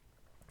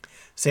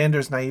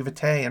 Sanders'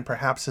 naivete and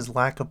perhaps his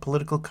lack of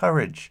political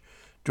courage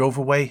drove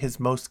away his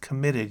most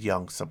committed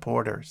young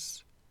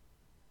supporters.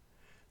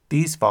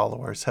 These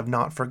followers have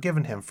not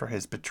forgiven him for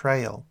his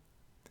betrayal.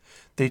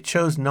 They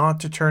chose not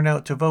to turn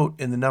out to vote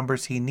in the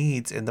numbers he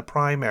needs in the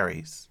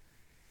primaries.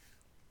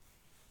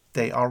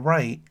 They are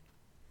right.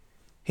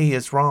 He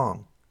is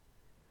wrong.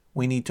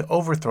 We need to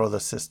overthrow the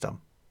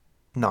system,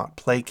 not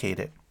placate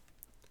it.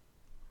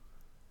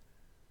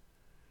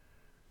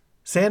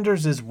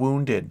 Sanders is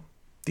wounded.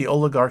 The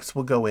oligarchs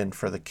will go in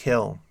for the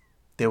kill.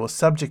 They will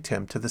subject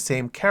him to the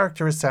same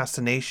character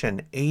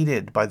assassination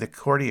aided by the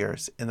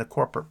courtiers in the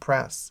corporate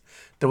press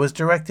that was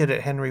directed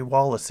at Henry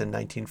Wallace in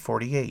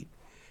 1948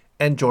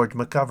 and George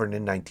McGovern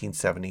in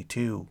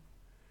 1972.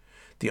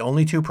 The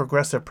only two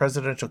progressive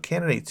presidential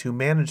candidates who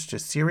managed to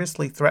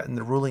seriously threaten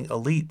the ruling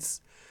elites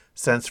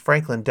since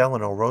Franklin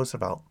Delano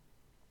Roosevelt.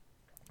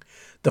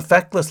 The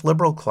feckless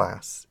liberal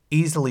class,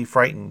 easily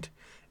frightened,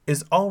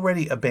 is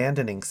already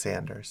abandoning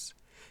Sanders,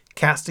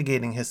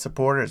 castigating his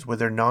supporters with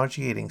their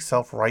nauseating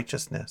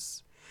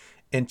self-righteousness,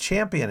 and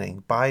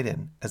championing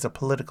Biden as a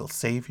political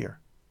savior.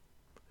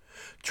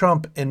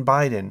 Trump and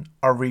Biden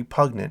are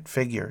repugnant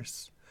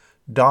figures,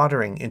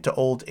 doddering into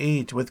old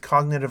age with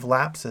cognitive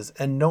lapses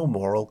and no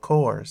moral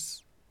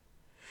cores.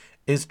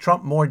 Is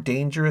Trump more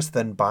dangerous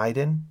than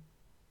Biden?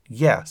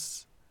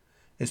 Yes.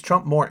 Is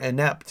Trump more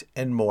inept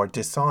and more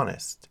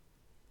dishonest?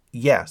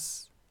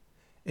 Yes.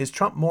 Is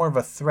Trump more of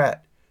a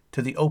threat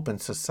to the open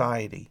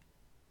society?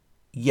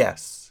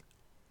 Yes.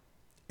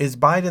 Is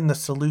Biden the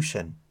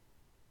solution?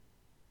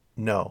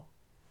 No.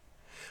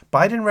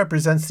 Biden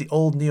represents the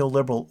old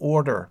neoliberal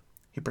order.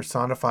 He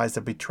personifies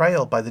a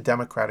betrayal by the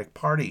Democratic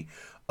Party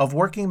of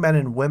working men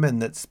and women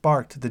that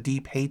sparked the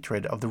deep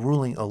hatred of the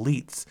ruling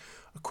elites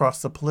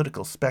across the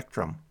political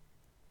spectrum.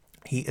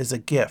 He is a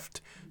gift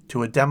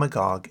to a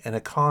demagogue and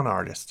a con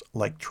artist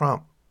like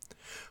Trump,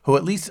 who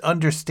at least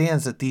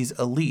understands that these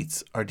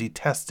elites are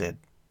detested.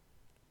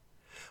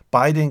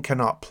 Biden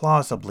cannot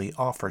plausibly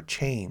offer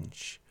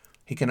change.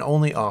 He can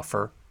only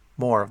offer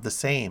more of the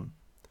same.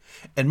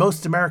 And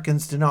most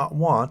Americans do not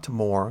want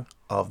more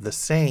of the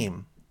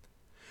same.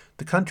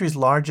 The country's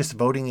largest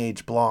voting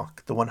age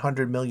bloc, the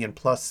 100 million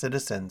plus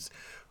citizens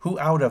who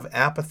out of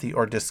apathy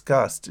or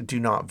disgust do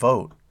not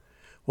vote,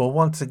 will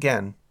once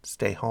again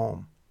stay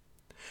home.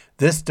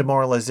 This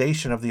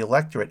demoralization of the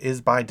electorate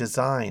is by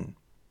design.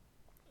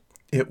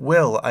 It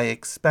will, I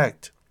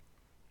expect,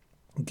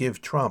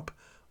 give Trump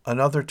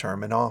another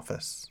term in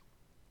office.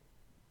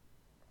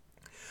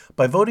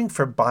 By voting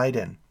for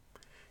Biden,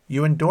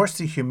 you endorse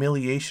the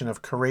humiliation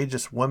of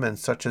courageous women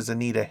such as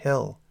Anita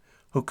Hill,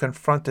 who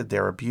confronted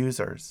their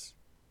abusers.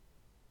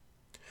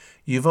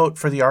 You vote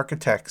for the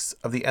architects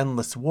of the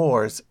endless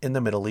wars in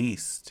the Middle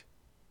East.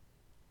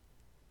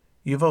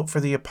 You vote for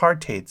the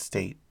apartheid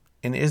state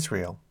in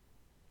Israel.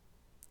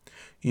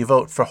 You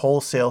vote for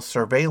wholesale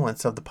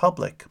surveillance of the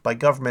public by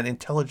government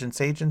intelligence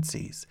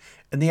agencies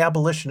and the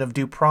abolition of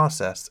due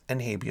process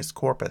and habeas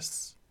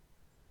corpus.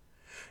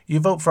 You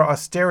vote for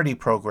austerity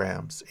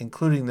programs,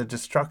 including the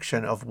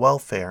destruction of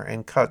welfare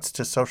and cuts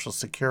to Social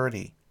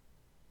Security.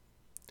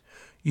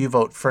 You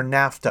vote for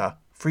NAFTA,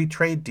 free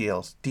trade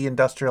deals,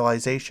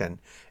 deindustrialization,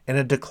 and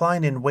a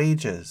decline in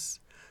wages,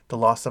 the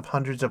loss of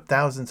hundreds of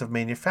thousands of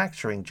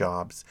manufacturing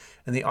jobs,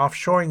 and the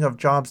offshoring of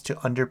jobs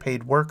to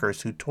underpaid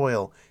workers who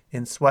toil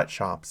in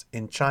sweatshops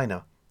in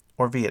China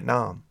or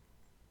Vietnam.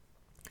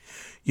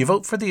 You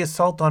vote for the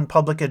assault on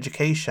public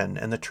education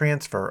and the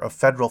transfer of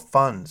federal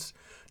funds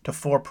to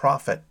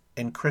for-profit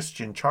and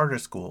Christian charter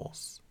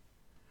schools.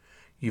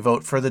 You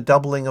vote for the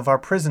doubling of our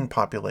prison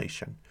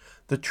population,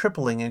 the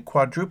tripling and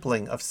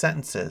quadrupling of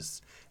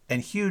sentences,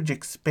 and huge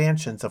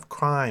expansions of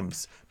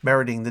crimes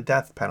meriting the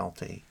death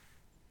penalty.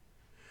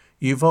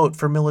 You vote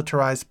for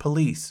militarized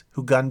police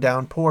who gun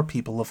down poor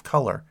people of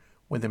color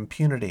with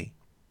impunity.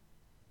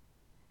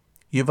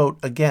 You vote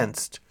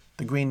against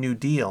the Green New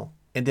Deal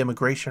and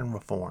immigration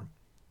reform.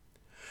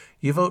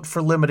 You vote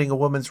for limiting a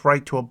woman's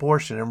right to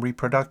abortion and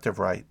reproductive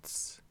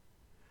rights.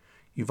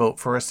 You vote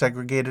for a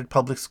segregated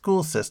public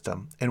school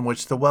system in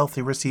which the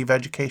wealthy receive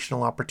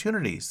educational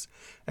opportunities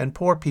and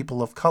poor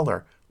people of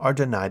color are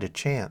denied a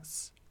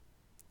chance.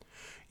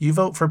 You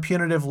vote for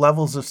punitive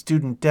levels of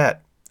student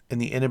debt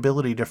and the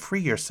inability to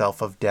free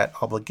yourself of debt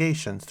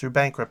obligations through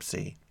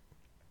bankruptcy.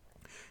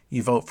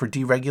 You vote for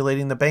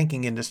deregulating the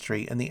banking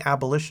industry and the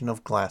abolition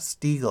of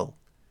Glass-Steagall.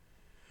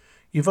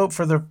 You vote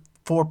for the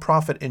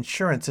for-profit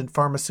insurance and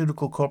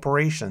pharmaceutical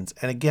corporations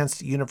and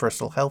against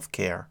universal health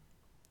care.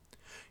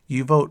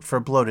 You vote for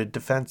bloated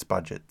defense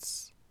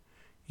budgets.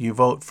 You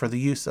vote for the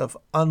use of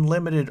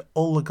unlimited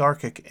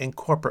oligarchic and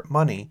corporate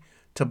money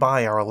to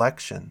buy our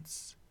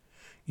elections.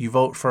 You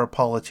vote for a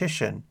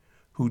politician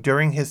who,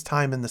 during his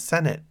time in the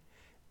Senate,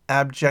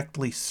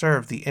 abjectly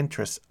served the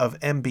interests of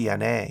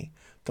MBNA,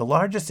 the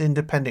largest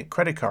independent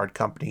credit card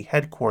company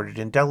headquartered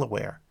in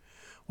Delaware,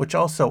 which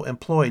also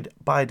employed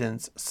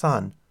Biden's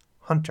son,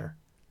 Hunter.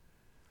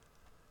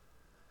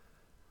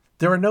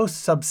 There are no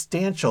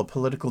substantial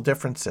political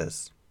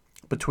differences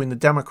between the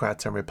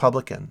Democrats and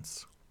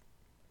Republicans.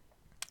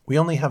 We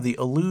only have the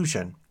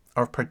illusion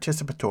of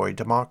participatory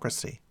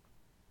democracy.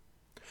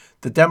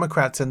 The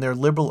Democrats and their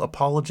liberal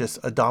apologists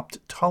adopt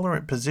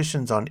tolerant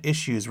positions on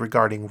issues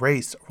regarding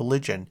race,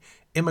 religion,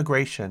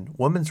 immigration,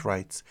 women's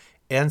rights,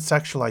 and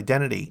sexual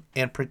identity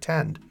and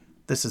pretend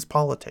this is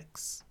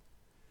politics.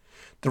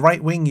 The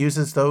right wing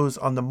uses those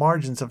on the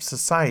margins of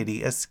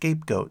society as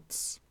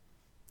scapegoats.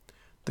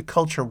 The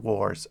culture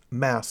wars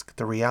mask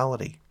the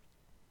reality.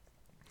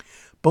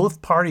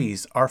 Both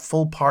parties are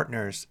full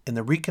partners in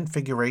the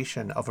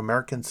reconfiguration of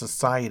American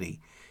society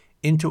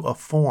into a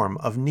form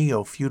of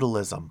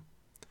neo-feudalism.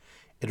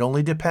 It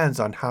only depends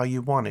on how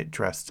you want it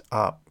dressed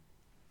up.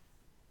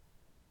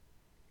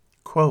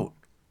 Quote,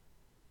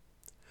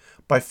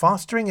 by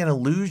fostering an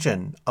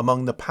illusion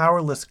among the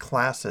powerless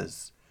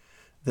classes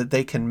that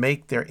they can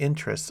make their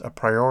interests a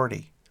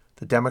priority,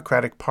 the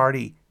Democratic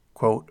Party,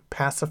 quote,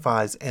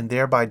 pacifies and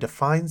thereby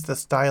defines the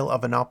style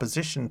of an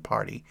opposition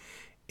party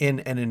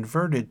in an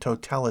inverted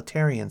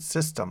totalitarian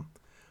system,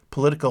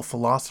 political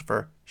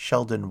philosopher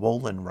Sheldon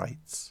Wolin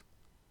writes.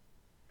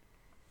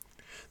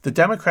 The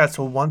Democrats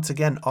will once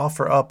again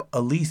offer up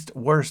a least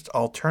worst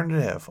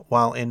alternative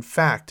while in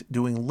fact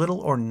doing little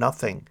or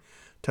nothing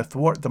to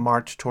thwart the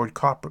march toward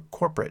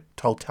corporate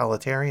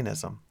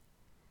totalitarianism.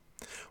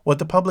 What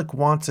the public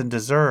wants and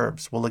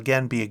deserves will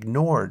again be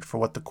ignored for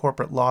what the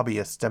corporate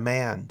lobbyists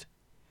demand.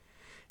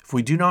 If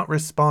we do not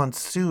respond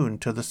soon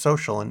to the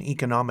social and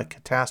economic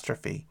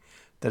catastrophe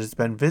that has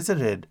been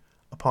visited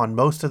upon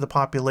most of the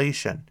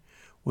population,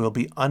 we will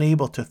be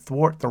unable to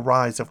thwart the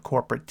rise of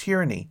corporate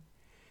tyranny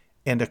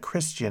and a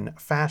Christian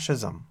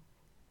fascism.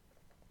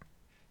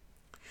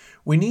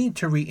 We need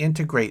to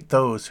reintegrate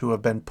those who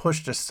have been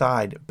pushed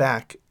aside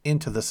back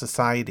into the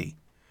society,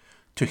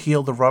 to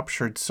heal the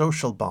ruptured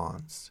social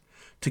bonds,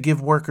 to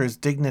give workers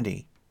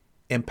dignity,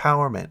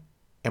 empowerment,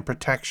 and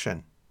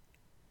protection.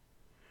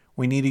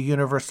 We need a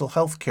universal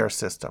health care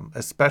system,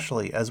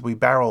 especially as we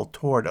barrel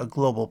toward a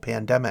global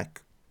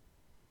pandemic.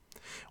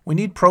 We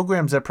need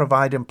programs that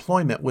provide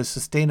employment with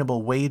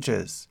sustainable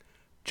wages,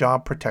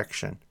 job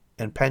protection,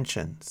 and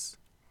pensions.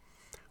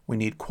 We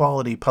need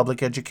quality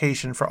public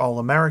education for all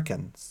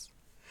Americans.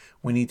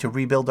 We need to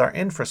rebuild our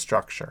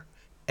infrastructure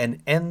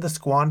and end the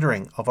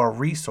squandering of our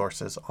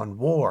resources on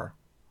war.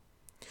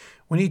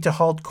 We need to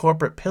halt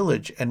corporate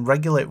pillage and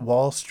regulate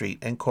Wall Street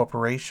and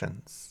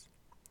corporations.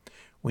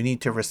 We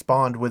need to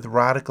respond with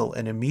radical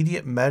and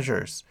immediate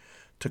measures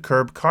to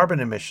curb carbon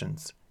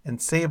emissions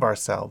and save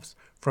ourselves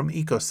from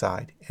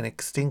ecocide and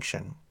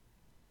extinction.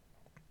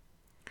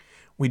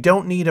 We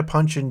don't need a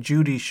Punch and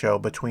Judy show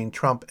between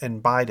Trump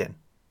and Biden,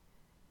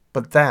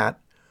 but that,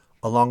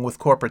 along with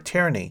corporate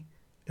tyranny,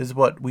 is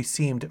what we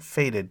seemed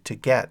fated to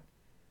get,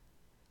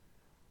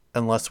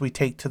 unless we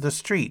take to the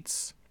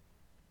streets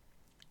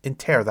and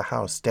tear the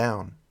house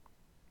down.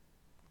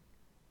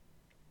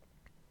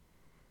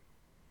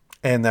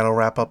 And that'll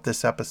wrap up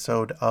this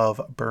episode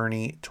of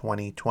Bernie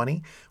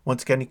 2020.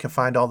 Once again, you can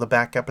find all the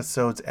back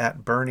episodes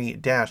at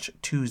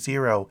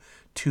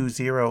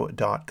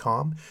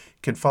bernie-2020.com. You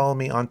can follow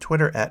me on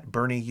Twitter at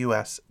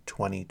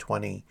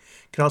BernieUS2020. You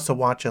can also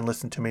watch and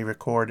listen to me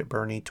record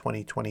Bernie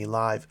 2020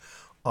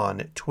 live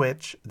on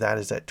Twitch. That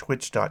is at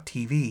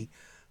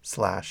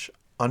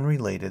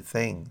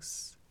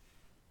twitch.tv/unrelatedthings.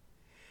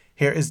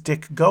 Here is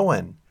Dick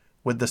Goen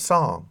with the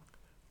song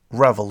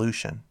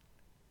Revolution.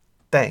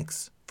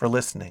 Thanks for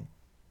listening.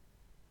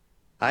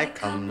 I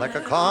come like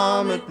a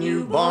comet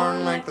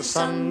newborn, like the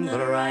sun that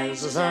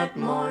arises at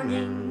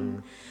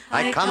morning.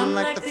 I come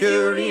like the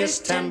furious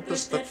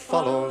tempest that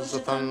follows the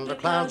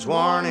thundercloud's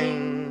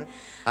warning.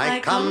 I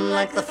come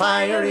like the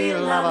fiery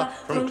lava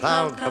from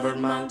cloud-covered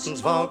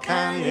mountains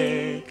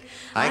volcanic.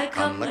 I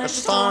come like a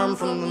storm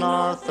from the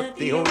north that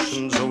the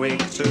oceans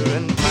awake to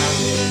in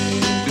panic.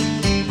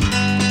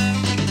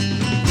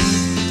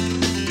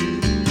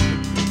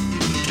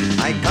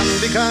 I come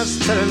because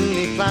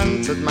tyranny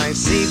planted my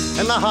seed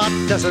in the hot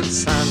desert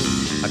sand.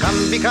 I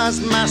come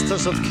because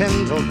masters have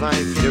kindled my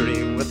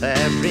fury with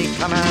every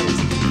command.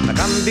 I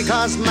come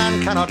because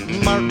man cannot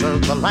murder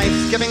the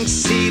life-giving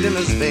seed in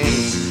his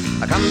veins.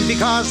 I come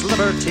because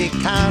liberty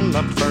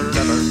cannot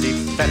forever be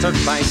fettered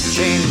by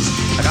chains.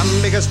 I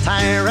come because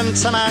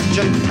tyrants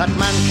imagine that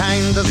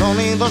mankind is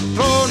only the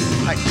throne.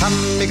 I come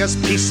because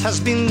peace has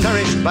been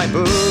nourished by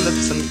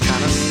bullets and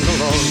cannon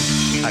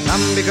alone. I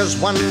come because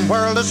one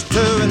world is two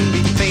and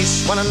we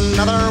face one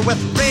another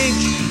with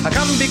rage. I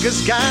come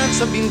because guards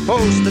have been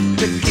posted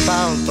to keep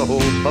out the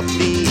hope of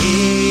the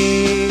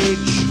age.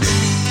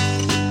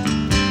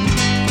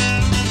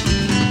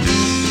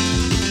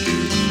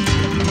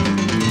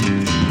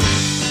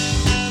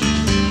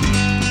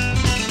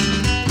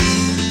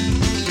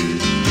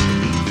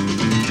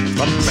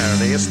 From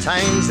earliest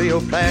times the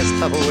oppressed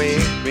have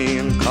awaked me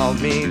and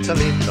called me to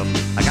lead them.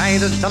 I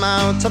guided them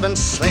out of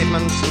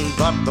enslavement and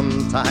brought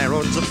them to high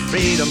roads of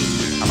freedom.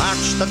 I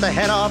marched at the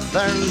head of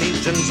their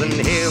legions and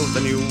hailed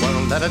the new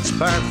world at its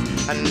birth.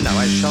 And now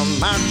I shall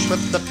march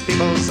with the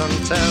peoples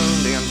until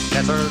they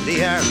unfetter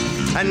the earth.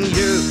 And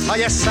you, all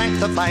your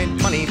sanctified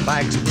money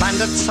bags,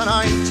 bandits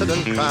anointed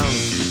and crowned,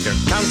 your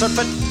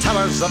counterfeit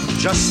towers of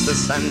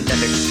justice and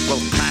ethics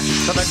will crash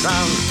to the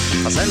ground.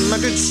 I'll send my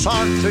good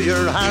sword through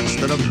your hearts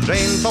that have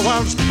drained the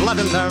world's blood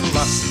in their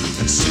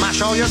lust, and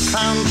smash all your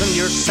crowns and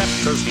your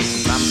scepters,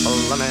 trample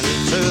them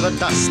into the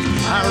dust.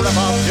 I'll rip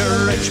off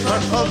your rich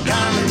purple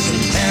garments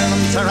and tear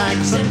them to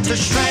rags and to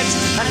shreds,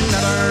 and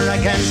never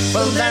again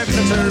will their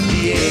glitter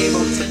be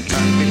able to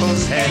turn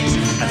people's heads.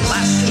 At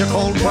last your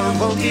cold world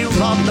will be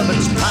robbed of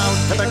its proud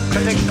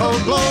hypocritical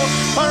glow,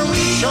 for we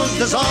shall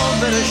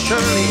dissolve it as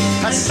surely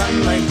as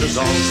sunlight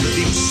dissolves the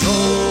deep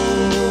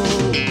snow.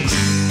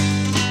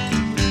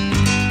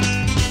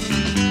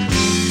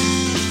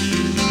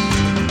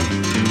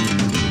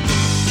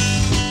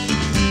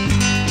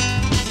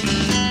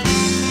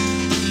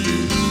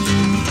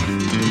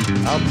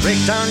 I'll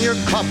break down your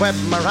cobweb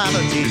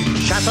morality,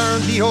 shatter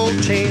the old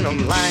chain of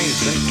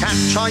lies, and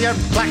catch all your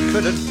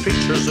black-hooded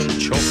preachers and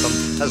choke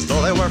them as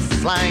though they were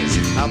flies.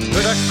 I'll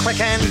put a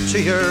quick end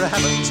to your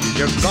heavens,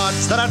 your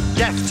gods that are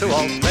deaf to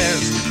all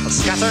prayers. I'll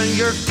scatter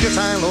your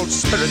futile old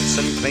spirits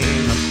and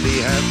clean up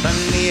the earth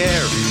and the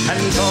air.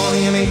 And though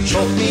you may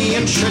choke me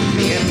and shoot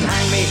me and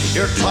hang me,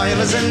 your toil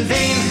is in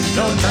vain.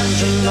 No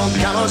dungeon, no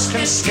gallows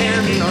can scare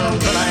me, nor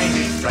will I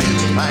be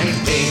frightened by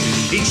pain.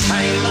 Each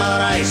time I'll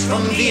rise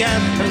from the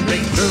earth and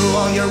break through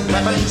all your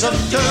weapons of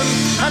doom,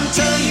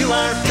 until you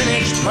are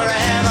finished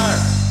forever,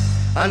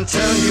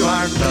 until you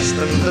are dust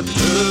in the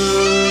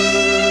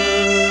tomb.